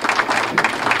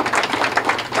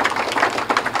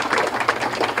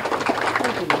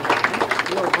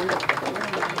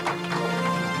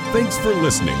 Thanks for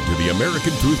listening to the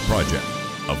American Truth Project,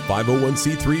 a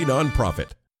 501c3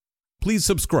 nonprofit. Please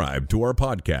subscribe to our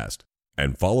podcast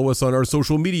and follow us on our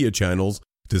social media channels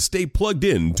to stay plugged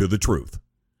in to the truth.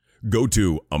 Go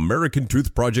to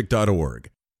americantruthproject.org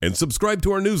and subscribe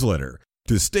to our newsletter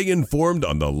to stay informed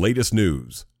on the latest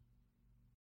news.